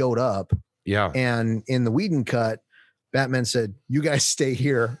when they showed up. Yeah. And in the Whedon cut, Batman said, "You guys stay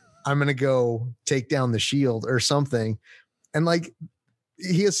here. I'm going to go take down the Shield or something." And like,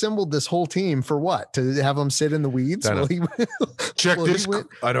 he assembled this whole team for what? To have them sit in the weeds? Check this.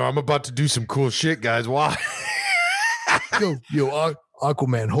 I know I'm about to do some cool shit, guys. Why? Yo,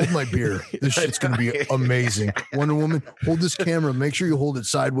 Aquaman, hold my beer. This shit's going to be amazing. Wonder Woman, hold this camera. Make sure you hold it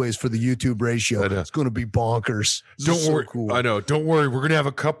sideways for the YouTube ratio. It's going to be bonkers. Don't worry. So cool. I know. Don't worry. We're going to have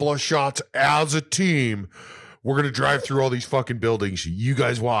a couple of shots as a team. We're going to drive through all these fucking buildings. You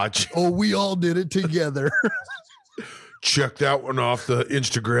guys watch. Oh, we all did it together. Check that one off the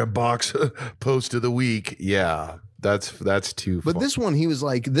Instagram box post of the week. Yeah, that's too fun. But this one, he was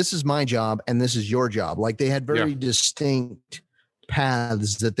like, this is my job and this is your job. Like they had very distinct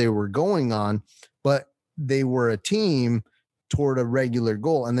paths that they were going on, but they were a team toward a regular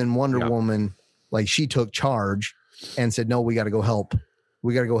goal. And then Wonder Woman, like she took charge and said, no, we got to go help.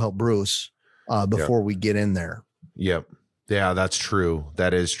 We got to go help Bruce before we get in there. Yep. Yeah, that's true.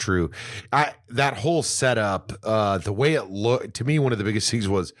 That is true. That whole setup, the way it looked to me, one of the biggest things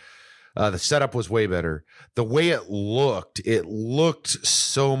was The setup was way better. The way it looked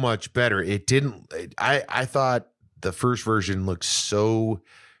so much better. It didn't. I thought the first version looked so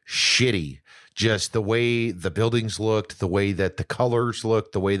shitty. Just the way the buildings looked, the way that the colors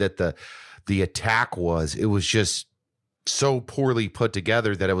looked, the way that the attack was. It was just so poorly put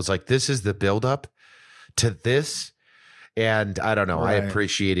together that it was like, this is the buildup to this. And I don't know. Right.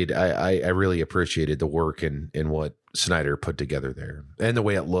 I really appreciated the work and what Snyder put together there, and the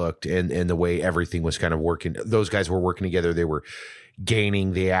way it looked, and the way everything was kind of working. Those guys were working together. They were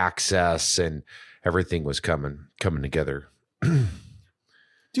gaining the access, and everything was coming together.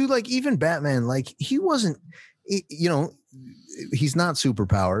 Dude, like even Batman, like he wasn't, you know, he's not super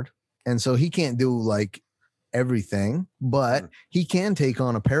powered, and so he can't do like everything, but he can take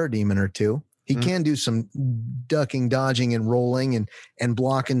on a parademon or two. He can do some ducking, dodging, and rolling, and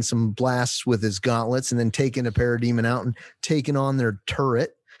blocking some blasts with his gauntlets, and then taking a parademon out and taking on their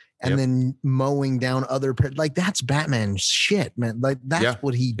turret, and then mowing down other like that's Batman shit, man. Like that's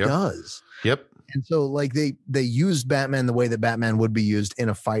what he does. Yep. And so like they used Batman the way that Batman would be used in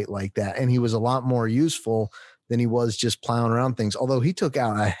a fight like that, and he was a lot more useful than he was just plowing around things. Although he took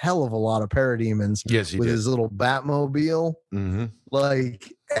out a hell of a lot of parademons with his little Batmobile,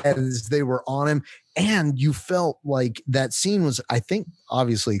 like as they were on him. And you felt like that scene was, I think,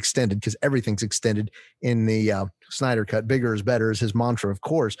 obviously extended because everything's extended in the Snyder cut. Bigger is better is his mantra, of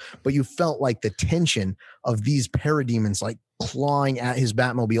course. But you felt like the tension of these parademons like clawing at his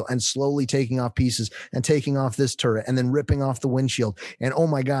Batmobile and slowly taking off pieces and taking off this turret and then ripping off the windshield. And oh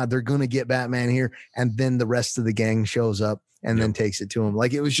my God, they're going to get Batman here. And then the rest of the gang shows up and then takes it to him.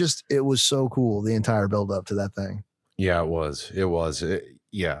 Like it was so cool. The entire build up to that thing. Yeah, it was.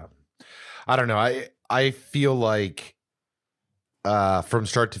 Yeah. I don't know. I feel like from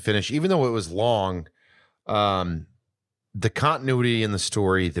start to finish, even though it was long, the continuity in the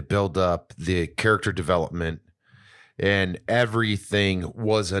story, the build up, the character development, and everything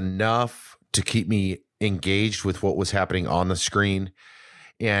was enough to keep me engaged with what was happening on the screen,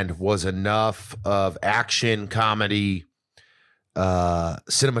 and was enough of action, comedy,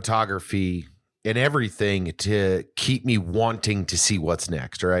 cinematography, and everything to keep me wanting to see what's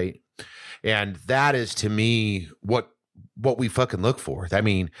next, right? And that is, to me, what we fucking look for. I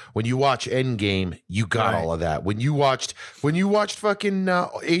mean, when you watch Endgame, you got all of that. When you watched fucking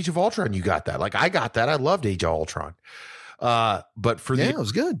Age of Ultron, you got that. Like I got that. I loved Age of Ultron. But for it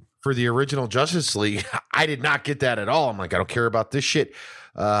was good. For the original Justice League, I did not get that at all. I'm like, I don't care about this shit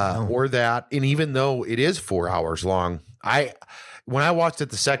or that. And even though it is 4 hours long, when I watched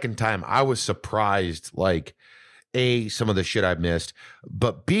it the second time, I was surprised, like, A, some of the shit I missed,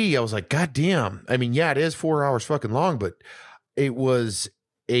 but B, I was like, God damn. I mean, yeah, it is 4 hours fucking long, but it was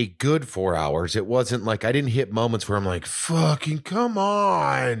a good 4 hours. It wasn't like I didn't hit moments where I'm like, fucking come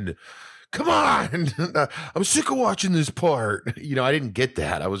on. I'm sick of watching this part. You know, I didn't get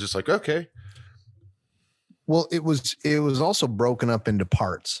that. I was just like, okay. Well, it was also broken up into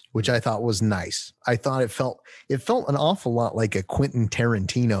parts, which I thought was nice. I thought it felt an awful lot like a Quentin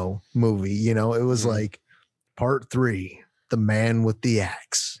Tarantino movie. You know, it was like part 3, The Man with the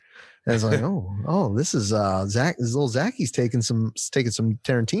Axe. And I was like, oh, this is Zach. This little Zachy's taking some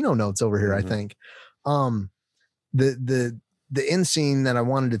Tarantino notes over here. I think. The end scene that I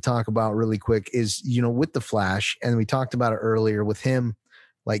wanted to talk about really quick is, you know, with the Flash, and we talked about it earlier with him,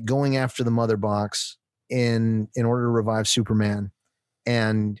 like going after the mother box in order to revive Superman,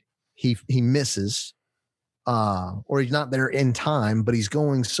 and he misses, or he's not there in time, but he's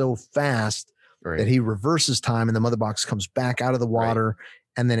going so fast that he reverses time, and the mother box comes back out of the water,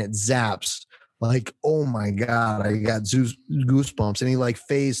 and then it zaps. Like, oh my God, I got goosebumps. And he like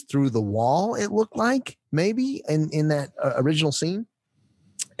phased through the wall, it looked like, maybe in that original scene.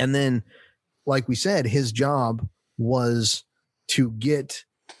 And then, like we said, his job was to get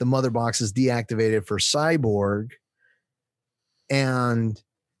the mother boxes deactivated for Cyborg. And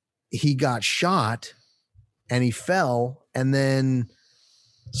he got shot and he fell. And then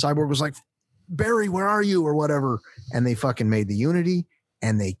Cyborg was like, Barry, where are you? Or whatever. And they fucking made the Unity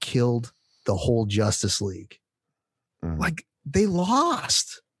and they killed the whole Justice League. Like they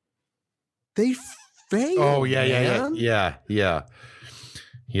lost. They failed. Oh yeah.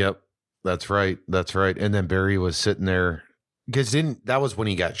 Yep. That's right. And then Barry was sitting there because that was when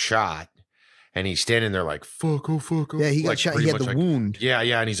he got shot. And he's standing there like, fuck, oh, fuck. Oh. Yeah, he got shot. He had the wound. Yeah.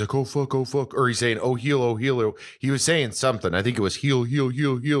 And he's like, oh, fuck. Or he's saying, oh, heal, oh, heal. Oh. He was saying something. I think it was heal.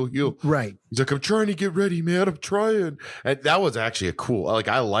 Right. He's like, I'm trying to get ready, man. I'm trying. And that was actually a cool, like,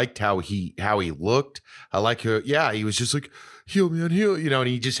 I liked how he looked. I like how, he was just like, heal, man, heal, and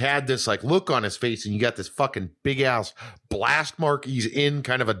he just had this like look on his face, and you got this fucking big ass blast mark. He's in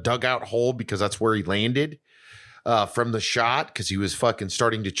kind of a dugout hole because that's where he landed from the shot, because he was fucking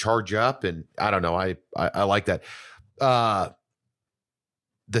starting to charge up. And I don't know. I like that.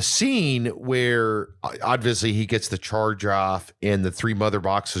 The scene where obviously he gets the charge off and the 3 mother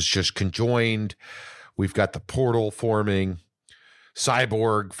boxes just conjoined. We've got the portal forming.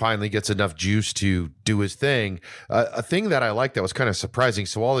 Cyborg finally gets enough juice to do his thing. A thing that I like that was kind of surprising.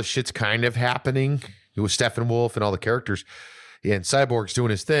 So all this shit's kind of happening with Steppenwolf and all the characters, and Cyborg's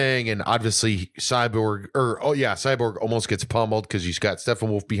doing his thing. And obviously Cyborg almost gets pummeled because he's got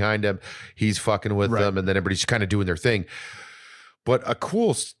Steppenwolf behind him. He's fucking with them, and then everybody's kind of doing their thing. But a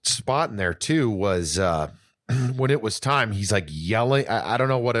cool spot in there too was when it was time, he's like yelling. I don't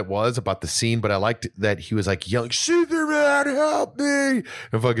know what it was about the scene, but I liked that he was like yelling, "Superman, help me!"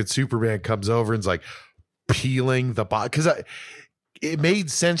 And fucking Superman comes over and's like peeling the body, because it made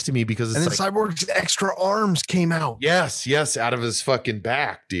sense to me, because it's and then Cyborg's extra arms came out. Yes, out of his fucking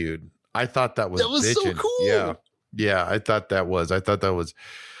back, dude. I thought that was so cool. Yeah. I thought that was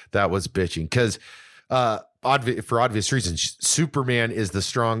bitching, because for obvious reasons, Superman is the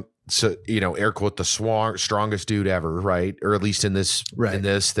strong. So, air quote, the strongest dude ever, right? Or at least in this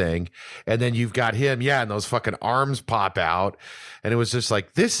thing. And then you've got him, and those fucking arms pop out. And it was just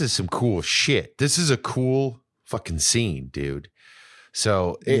like, this is some cool shit. This is a cool fucking scene, dude.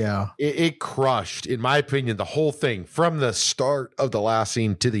 So it crushed, in my opinion, the whole thing from the start of the last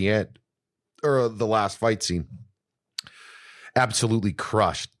scene to the end, or the last fight scene. Absolutely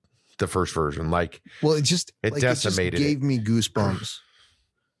crushed the first version. Like, well, it decimated. It gave me goosebumps.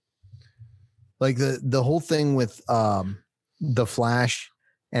 Like the whole thing with the Flash,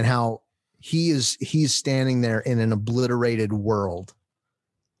 and how he's standing there in an obliterated world,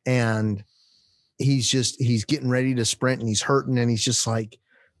 and he's getting ready to sprint, and he's hurting, and he's just like,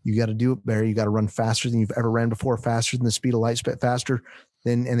 you got to do it, Barry. You got to run faster than you've ever ran before, faster than the speed of light, faster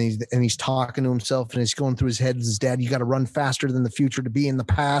than, and he's talking to himself, and he's going through his head as his dad, you got to run faster than the future to be in the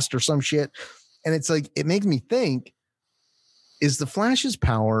past, or some shit. And it's like, it makes me think, is the Flash's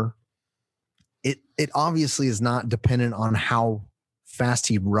power, it obviously is not dependent on how fast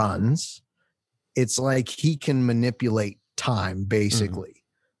he runs. It's like he can manipulate time, basically,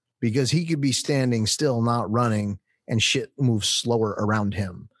 because he could be standing still, not running, and shit moves slower around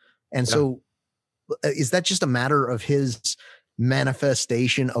him. And so is that just a matter of his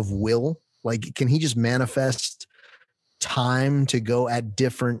manifestation of will? Like, can he just manifest time to go at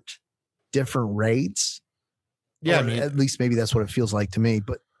different rates? Yeah. I mean, at least maybe that's what it feels like to me,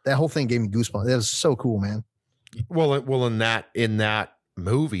 but that whole thing gave me goosebumps. That was so cool, man. Well, in that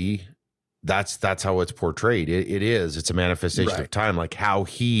movie, that's how it's portrayed. It's a manifestation of time, like how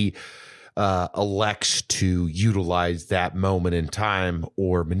he elects to utilize that moment in time,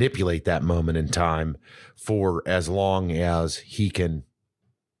 or manipulate that moment in time, for as long as he can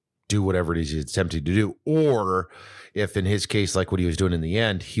do whatever it is he's attempting to do. Or if in his case, like what he was doing in the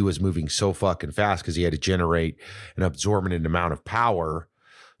end, he was moving so fucking fast because he had to generate an absorbent amount of power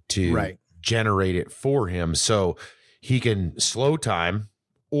to generate it for him, so he can slow time,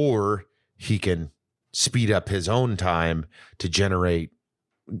 or he can speed up his own time to generate,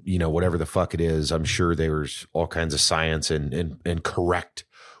 whatever the fuck it is. I'm sure there's all kinds of science and correct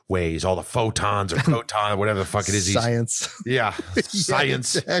ways, all the photons or proton or whatever the fuck it is. Science.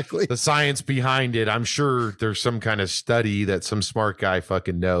 Science. Exactly. The science behind it. I'm sure there's some kind of study that some smart guy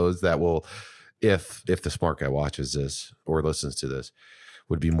fucking knows that will, if the smart guy watches this or listens to this,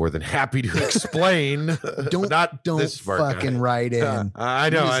 would be more than happy to explain. Don't fucking write in. I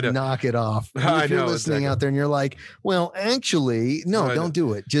know. Knock it off. If you're listening out there and you're like, well, actually, no, don't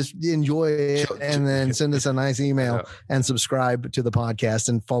do it. Just enjoy it, and then send us a nice email and subscribe to the podcast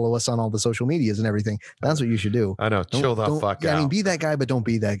and follow us on all the social medias and everything. That's what you should do. I know. Chill the fuck out. I mean, be that guy, but don't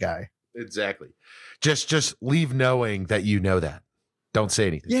be that guy. Exactly. Just leave knowing that you know that. Don't say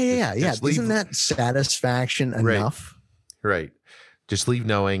anything. Yeah. Isn't that satisfaction enough? Right. Just leave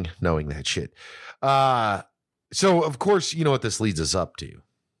knowing that shit. So, of course, you know what this leads us up to.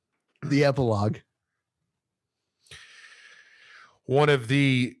 The epilogue. One of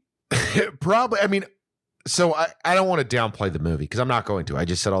the so I don't want to downplay the movie, because I'm not going to. I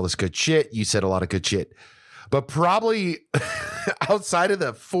just said all this good shit. You said a lot of good shit. But probably outside of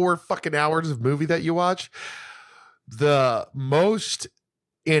the 4 fucking hours of movie that you watch, the most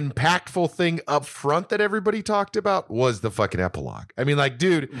impactful thing up front that everybody talked about was the fucking epilogue. I mean, like,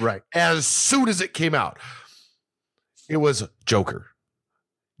 dude, as soon as it came out, it was Joker.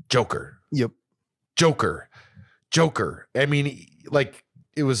 Yep. Joker. I mean, like,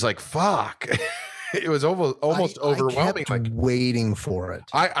 it was like, fuck. It was almost overwhelming. I kept waiting for it.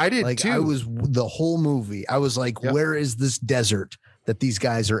 I did like, too. I was the whole movie. I was like, where is this desert that these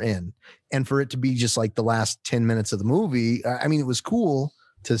guys are in? And for it to be just like the last 10 minutes of the movie, I mean, it was cool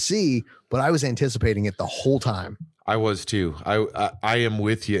to see, but I was anticipating it the whole time. I was too. I am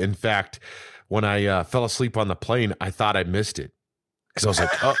with you. In fact, when I fell asleep on the plane, I thought I missed it. Because I was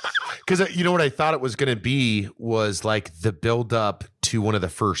like, oh, because you know what I thought it was going to be was like the build up to one of the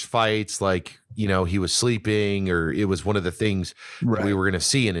first fights, like, you know, he was sleeping, or it was one of the things that we were going to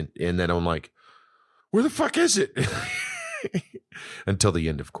see. And then I'm like, where the fuck is it? Until the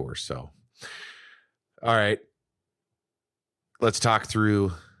end, of course. So, all right, let's talk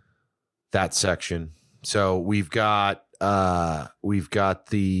through that section. So we've got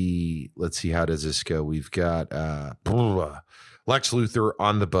the, let's see, how does this go? We've got Lex Luthor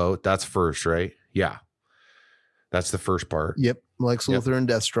on the boat. That's first, right? Yeah. That's the first part. Yep. Lex Luthor and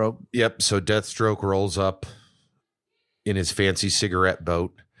Deathstroke. Yep. So Deathstroke rolls up in his fancy cigarette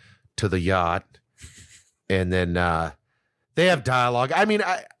boat to the yacht. And then they have dialogue. I mean,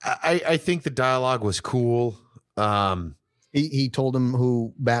 I think the dialogue was cool. He told him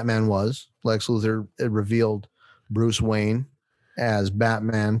who Batman was. Lex Luthor revealed Bruce Wayne as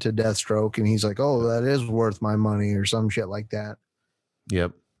Batman to Deathstroke, and he's like, oh, that is worth my money, or some shit like that.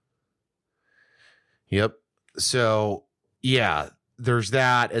 Yep. So yeah, there's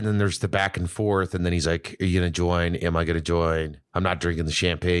that, and then there's the back and forth, and then he's like, are you gonna join? Am I gonna join? I'm not drinking the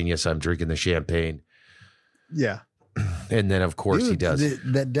champagne. Yes, I'm drinking the champagne. Yeah. And then of course he does.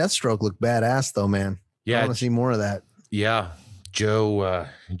 That Deathstroke looked badass though, man. Yeah. I want to see more of that. Yeah. Joe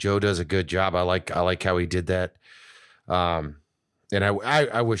does a good job. I like how he did that. And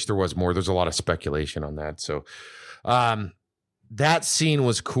I wish there was more. There's a lot of speculation on that. So that scene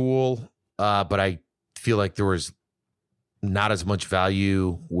was cool, but I feel like there was not as much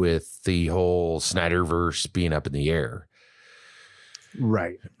value with the whole Snyderverse being up in the air.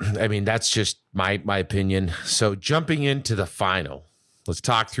 Right. I mean, that's just my opinion. So jumping into the final, let's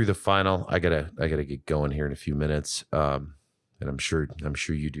talk through the final. I gotta get going here in a few minutes. And I'm sure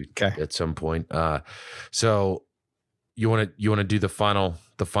you do at some point. So you want to do the final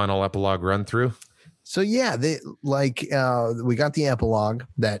epilogue run through? So yeah, we got the epilogue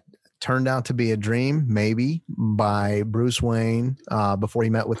that turned out to be a dream, maybe, by Bruce Wayne before he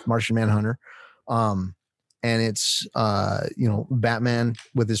met with Martian Manhunter. And it's Batman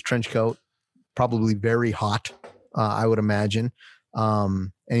with his trench coat, probably very hot, I would imagine.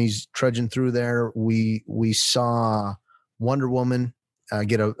 And he's trudging through there. We saw Wonder Woman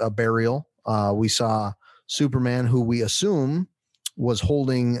get a burial. We saw Superman, who we assume was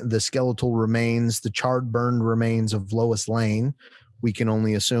holding the skeletal remains, the charred, burned remains of Lois Lane. We can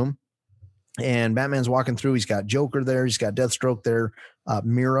only assume. And Batman's walking through. He's got Joker there. He's got Deathstroke there.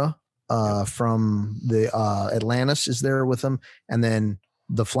 Mira from the Atlantis is there with him. And then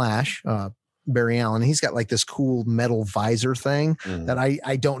the Flash, Barry Allen. He's got like this cool metal visor thing that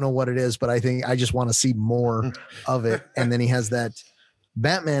I don't know what it is, but I think I just want to see more of it. And then he has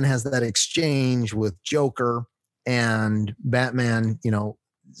Batman has that exchange with Joker, and Batman,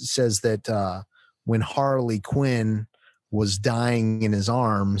 says that when Harley Quinn was dying in his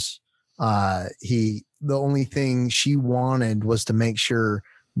arms, the only thing she wanted was to make sure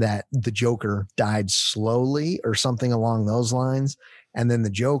that the Joker died slowly or something along those lines. And then the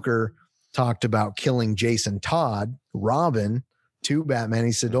Joker talked about killing Jason Todd, Robin, to Batman.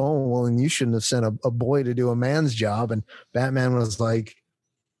 He said, oh, well, and you shouldn't have sent a boy to do a man's job. And Batman was like,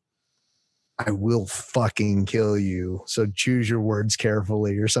 I will fucking kill you. So choose your words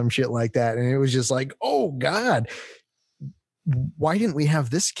carefully, or some shit like that. And it was just like, oh God, why didn't we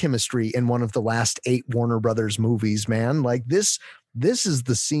have this chemistry in one of the last 8 Warner Brothers movies, man? Like this is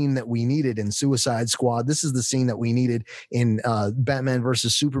the scene that we needed in Suicide Squad. This is the scene that we needed in Batman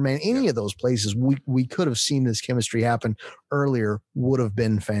versus Superman. Any of those places we could have seen this chemistry happen earlier, would have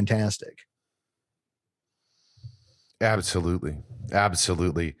been fantastic. Absolutely.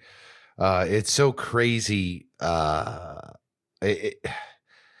 It's so crazy.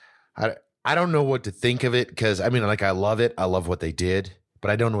 I don't know what to think of it, because I mean, like, I love it. I love what they did,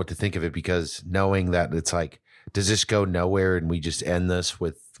 but I don't know what to think of it, because knowing that it's like, does this go nowhere and we just end this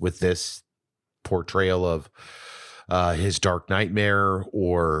with this portrayal of his Dark Nightmare,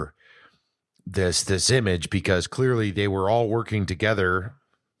 or this image? Because clearly they were all working together,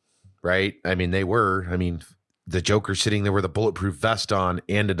 right? I mean, the Joker sitting there with a bulletproof vest on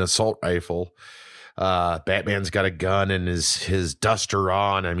and an assault rifle. Batman's got a gun and his duster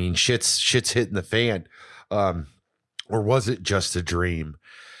on. I mean, shit's hitting the fan. Or was it just a dream?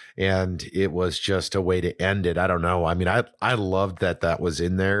 And it was just a way to end it. I don't know. I mean, I loved that was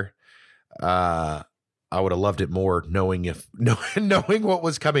in there. I would have loved it more knowing knowing what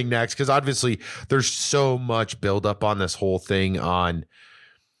was coming next, because obviously there's so much buildup on this whole thing, on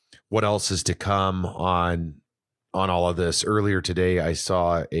what else is to come on all of this. Earlier today, I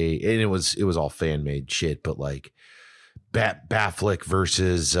saw and it was all fan made shit, but like Batfleck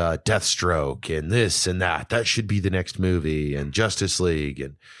versus Deathstroke and this and that should be the next movie, and Justice League,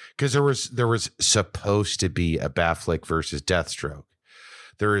 and because there was supposed to be a Batfleck versus Deathstroke.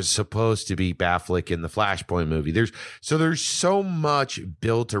 There is supposed to be Batfleck in the Flashpoint movie. There's so much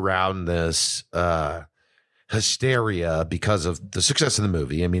built around this hysteria because of the success of the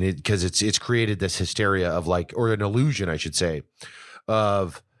movie. I mean, because it's created this hysteria of like, or an illusion, I should say,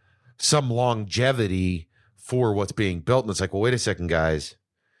 of some longevity for what's being built. And it's like, well, wait a second, guys.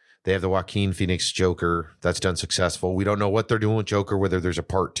 They have the Joaquin Phoenix Joker that's done successful. We don't know what they're doing with Joker, whether there's a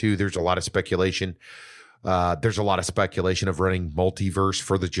part 2. There's a lot of speculation. There's a lot of speculation of running multiverse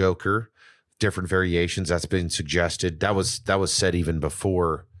for the Joker, different variations that's been suggested. That was said even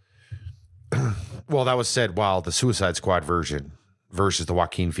before. Well, that was said while the Suicide Squad version versus the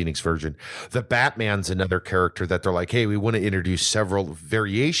Joaquin Phoenix version. The Batman's another character that they're like, hey, we want to introduce several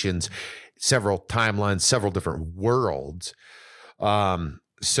variations, several timelines, several different worlds.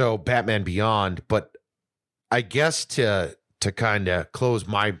 So Batman Beyond, but I guess to kind of close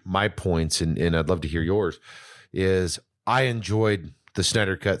my points, and I'd love to hear yours, is I enjoyed the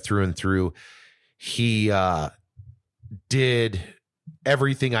Snyder Cut through and through. He did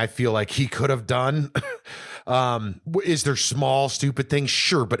everything I feel like he could have done. Is there small, stupid things?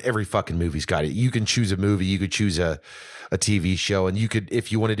 Sure, but every fucking movie's got it. You can choose a movie, you could choose a TV show, and you could,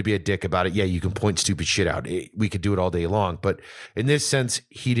 if you wanted to be a dick about it, yeah, you can point stupid shit out. We could do it all day long. But in this sense,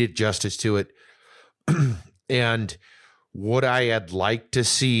 he did justice to it. And would I had liked to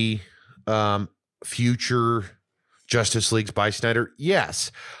see future Justice Leagues by Snyder?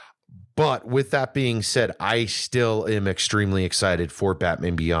 Yes. But with that being said, I still am extremely excited for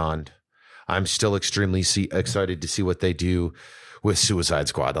Batman Beyond. I'm still extremely excited to see what they do with Suicide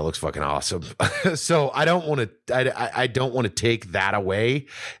Squad. That looks fucking awesome. So I don't want to take that away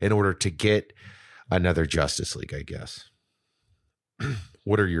in order to get another Justice League, I guess.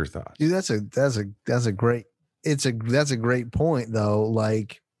 What are your thoughts? Dude, that's a great point though.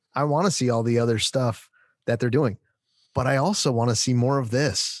 Like, I want to see all the other stuff that they're doing, but I also want to see more of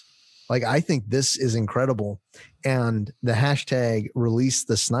this. Like, I think this is incredible. And the hashtag release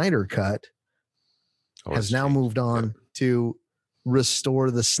the Snyder Cut has now moved on to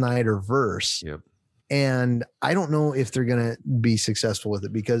restore the Snyderverse. Yep. And I don't know if they're going to be successful with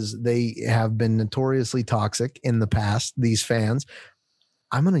it, because they have been notoriously toxic in the past, these fans.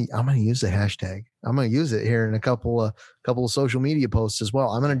 I'm going to use the hashtag. I'm going to use it here in a couple of social media posts as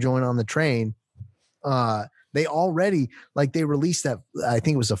well. I'm going to join on the train. They already, like, they released that, I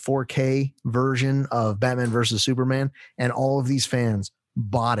think it was a 4K version of Batman versus Superman, and all of these fans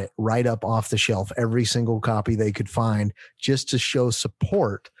bought it right up off the shelf, every single copy they could find, just to show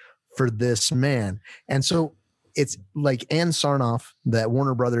support for this man. And so it's like Ann Sarnoff, that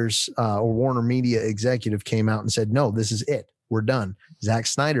Warner Brothers or Warner Media executive, came out and said, no, this is it. We're done. Zack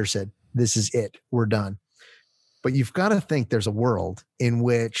Snyder said, this is it. We're done. But you've got to think there's a world in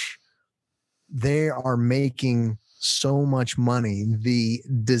which they are making so much money. The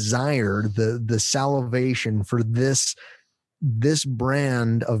desire, the salivation for this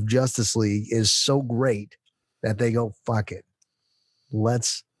brand of Justice League is so great that they go, fuck it.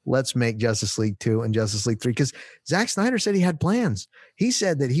 Let's make Justice League 2 and Justice League 3. Because Zack Snyder said he had plans. He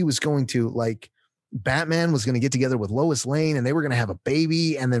said that he was going to, like, Batman was going to get together with Lois Lane and they were going to have a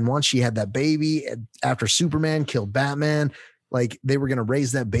baby. And then once she had that baby, after Superman killed Batman, like, they were going to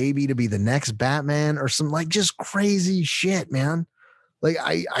raise that baby to be the next Batman or some, like, just crazy shit, man. Like,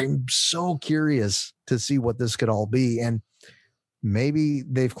 I'm so curious to see what this could all be. And maybe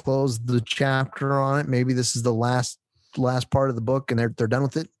they've closed the chapter on it. Maybe this is the last part of the book and they're done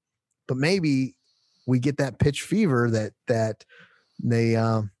with it. But maybe we get that pitch fever that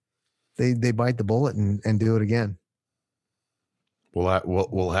they bite the bullet and do it again.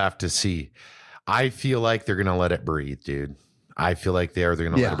 We'll have to see. I feel like they're going to let it breathe, dude. I feel like they're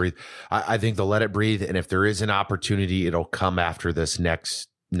going to let it breathe. I think they'll let it breathe. And if there is an opportunity, it'll come after this next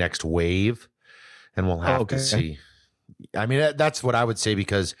wave, and we'll have to see. I mean, that's what I would say,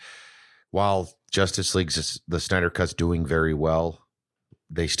 because while Justice League's, the Snyder Cut's doing very well,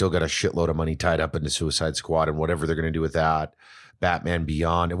 they still got a shitload of money tied up into Suicide Squad and whatever they're going to do with that. Batman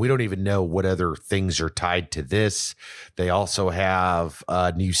Beyond, and we don't even know what other things are tied to this. They also have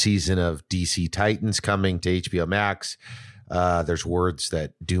a new season of DC Titans coming to HBO Max. There's words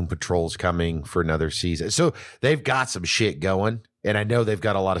that Doom Patrol's coming for another season. So they've got some shit going, and I know they've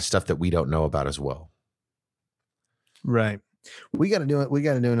got a lot of stuff that we don't know about as well. Right. We got to do it. We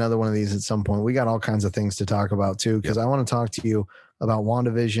got to do another one of these at some point. We got all kinds of things to talk about too, because I want to talk to you about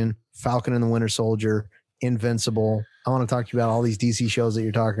WandaVision, Falcon and the Winter Soldier, Invincible. I want to talk to you about all these DC shows that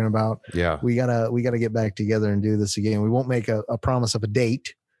you're talking about. Yeah. We gotta get back together and do this again. We won't make a promise of a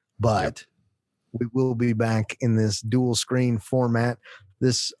date, but we will be back in this dual screen format,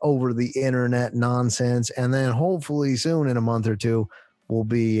 this over the internet nonsense. And then hopefully soon in a month or two, we'll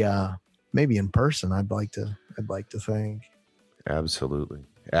be maybe in person. I'd like to think. Absolutely.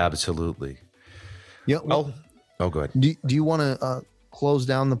 Yeah. Well, go ahead. Do you want to close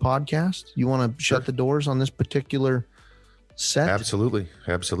down the podcast? You want to shut the doors on this particular set? Absolutely.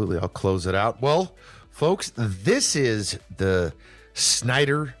 I'll close it out. Well, folks, this is the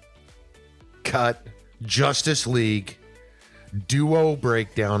Snyder Cut Justice League duo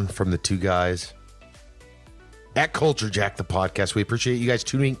breakdown from the two guys at Culture Jack, the podcast. We appreciate you guys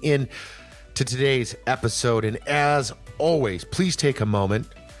tuning in to today's episode. And as always, please take a moment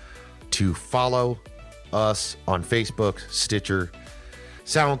to follow us on Facebook, Stitcher,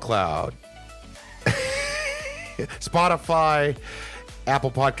 SoundCloud, Spotify, Apple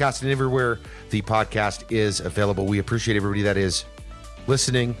Podcasts, and everywhere the podcast is available. We appreciate everybody that is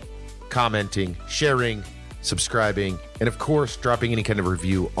listening, commenting, sharing, subscribing, and of course, dropping any kind of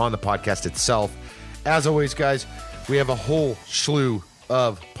review on the podcast itself. As always, guys, we have a whole slew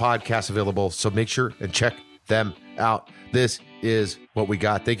of podcasts available, so make sure and check them out. This is what we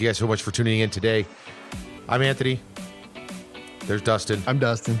got. Thank you guys so much for tuning in today. I'm Anthony. There's Dustin. I'm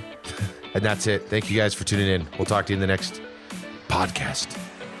Dustin. And that's it. Thank you guys for tuning in. We'll talk to you in the next podcast.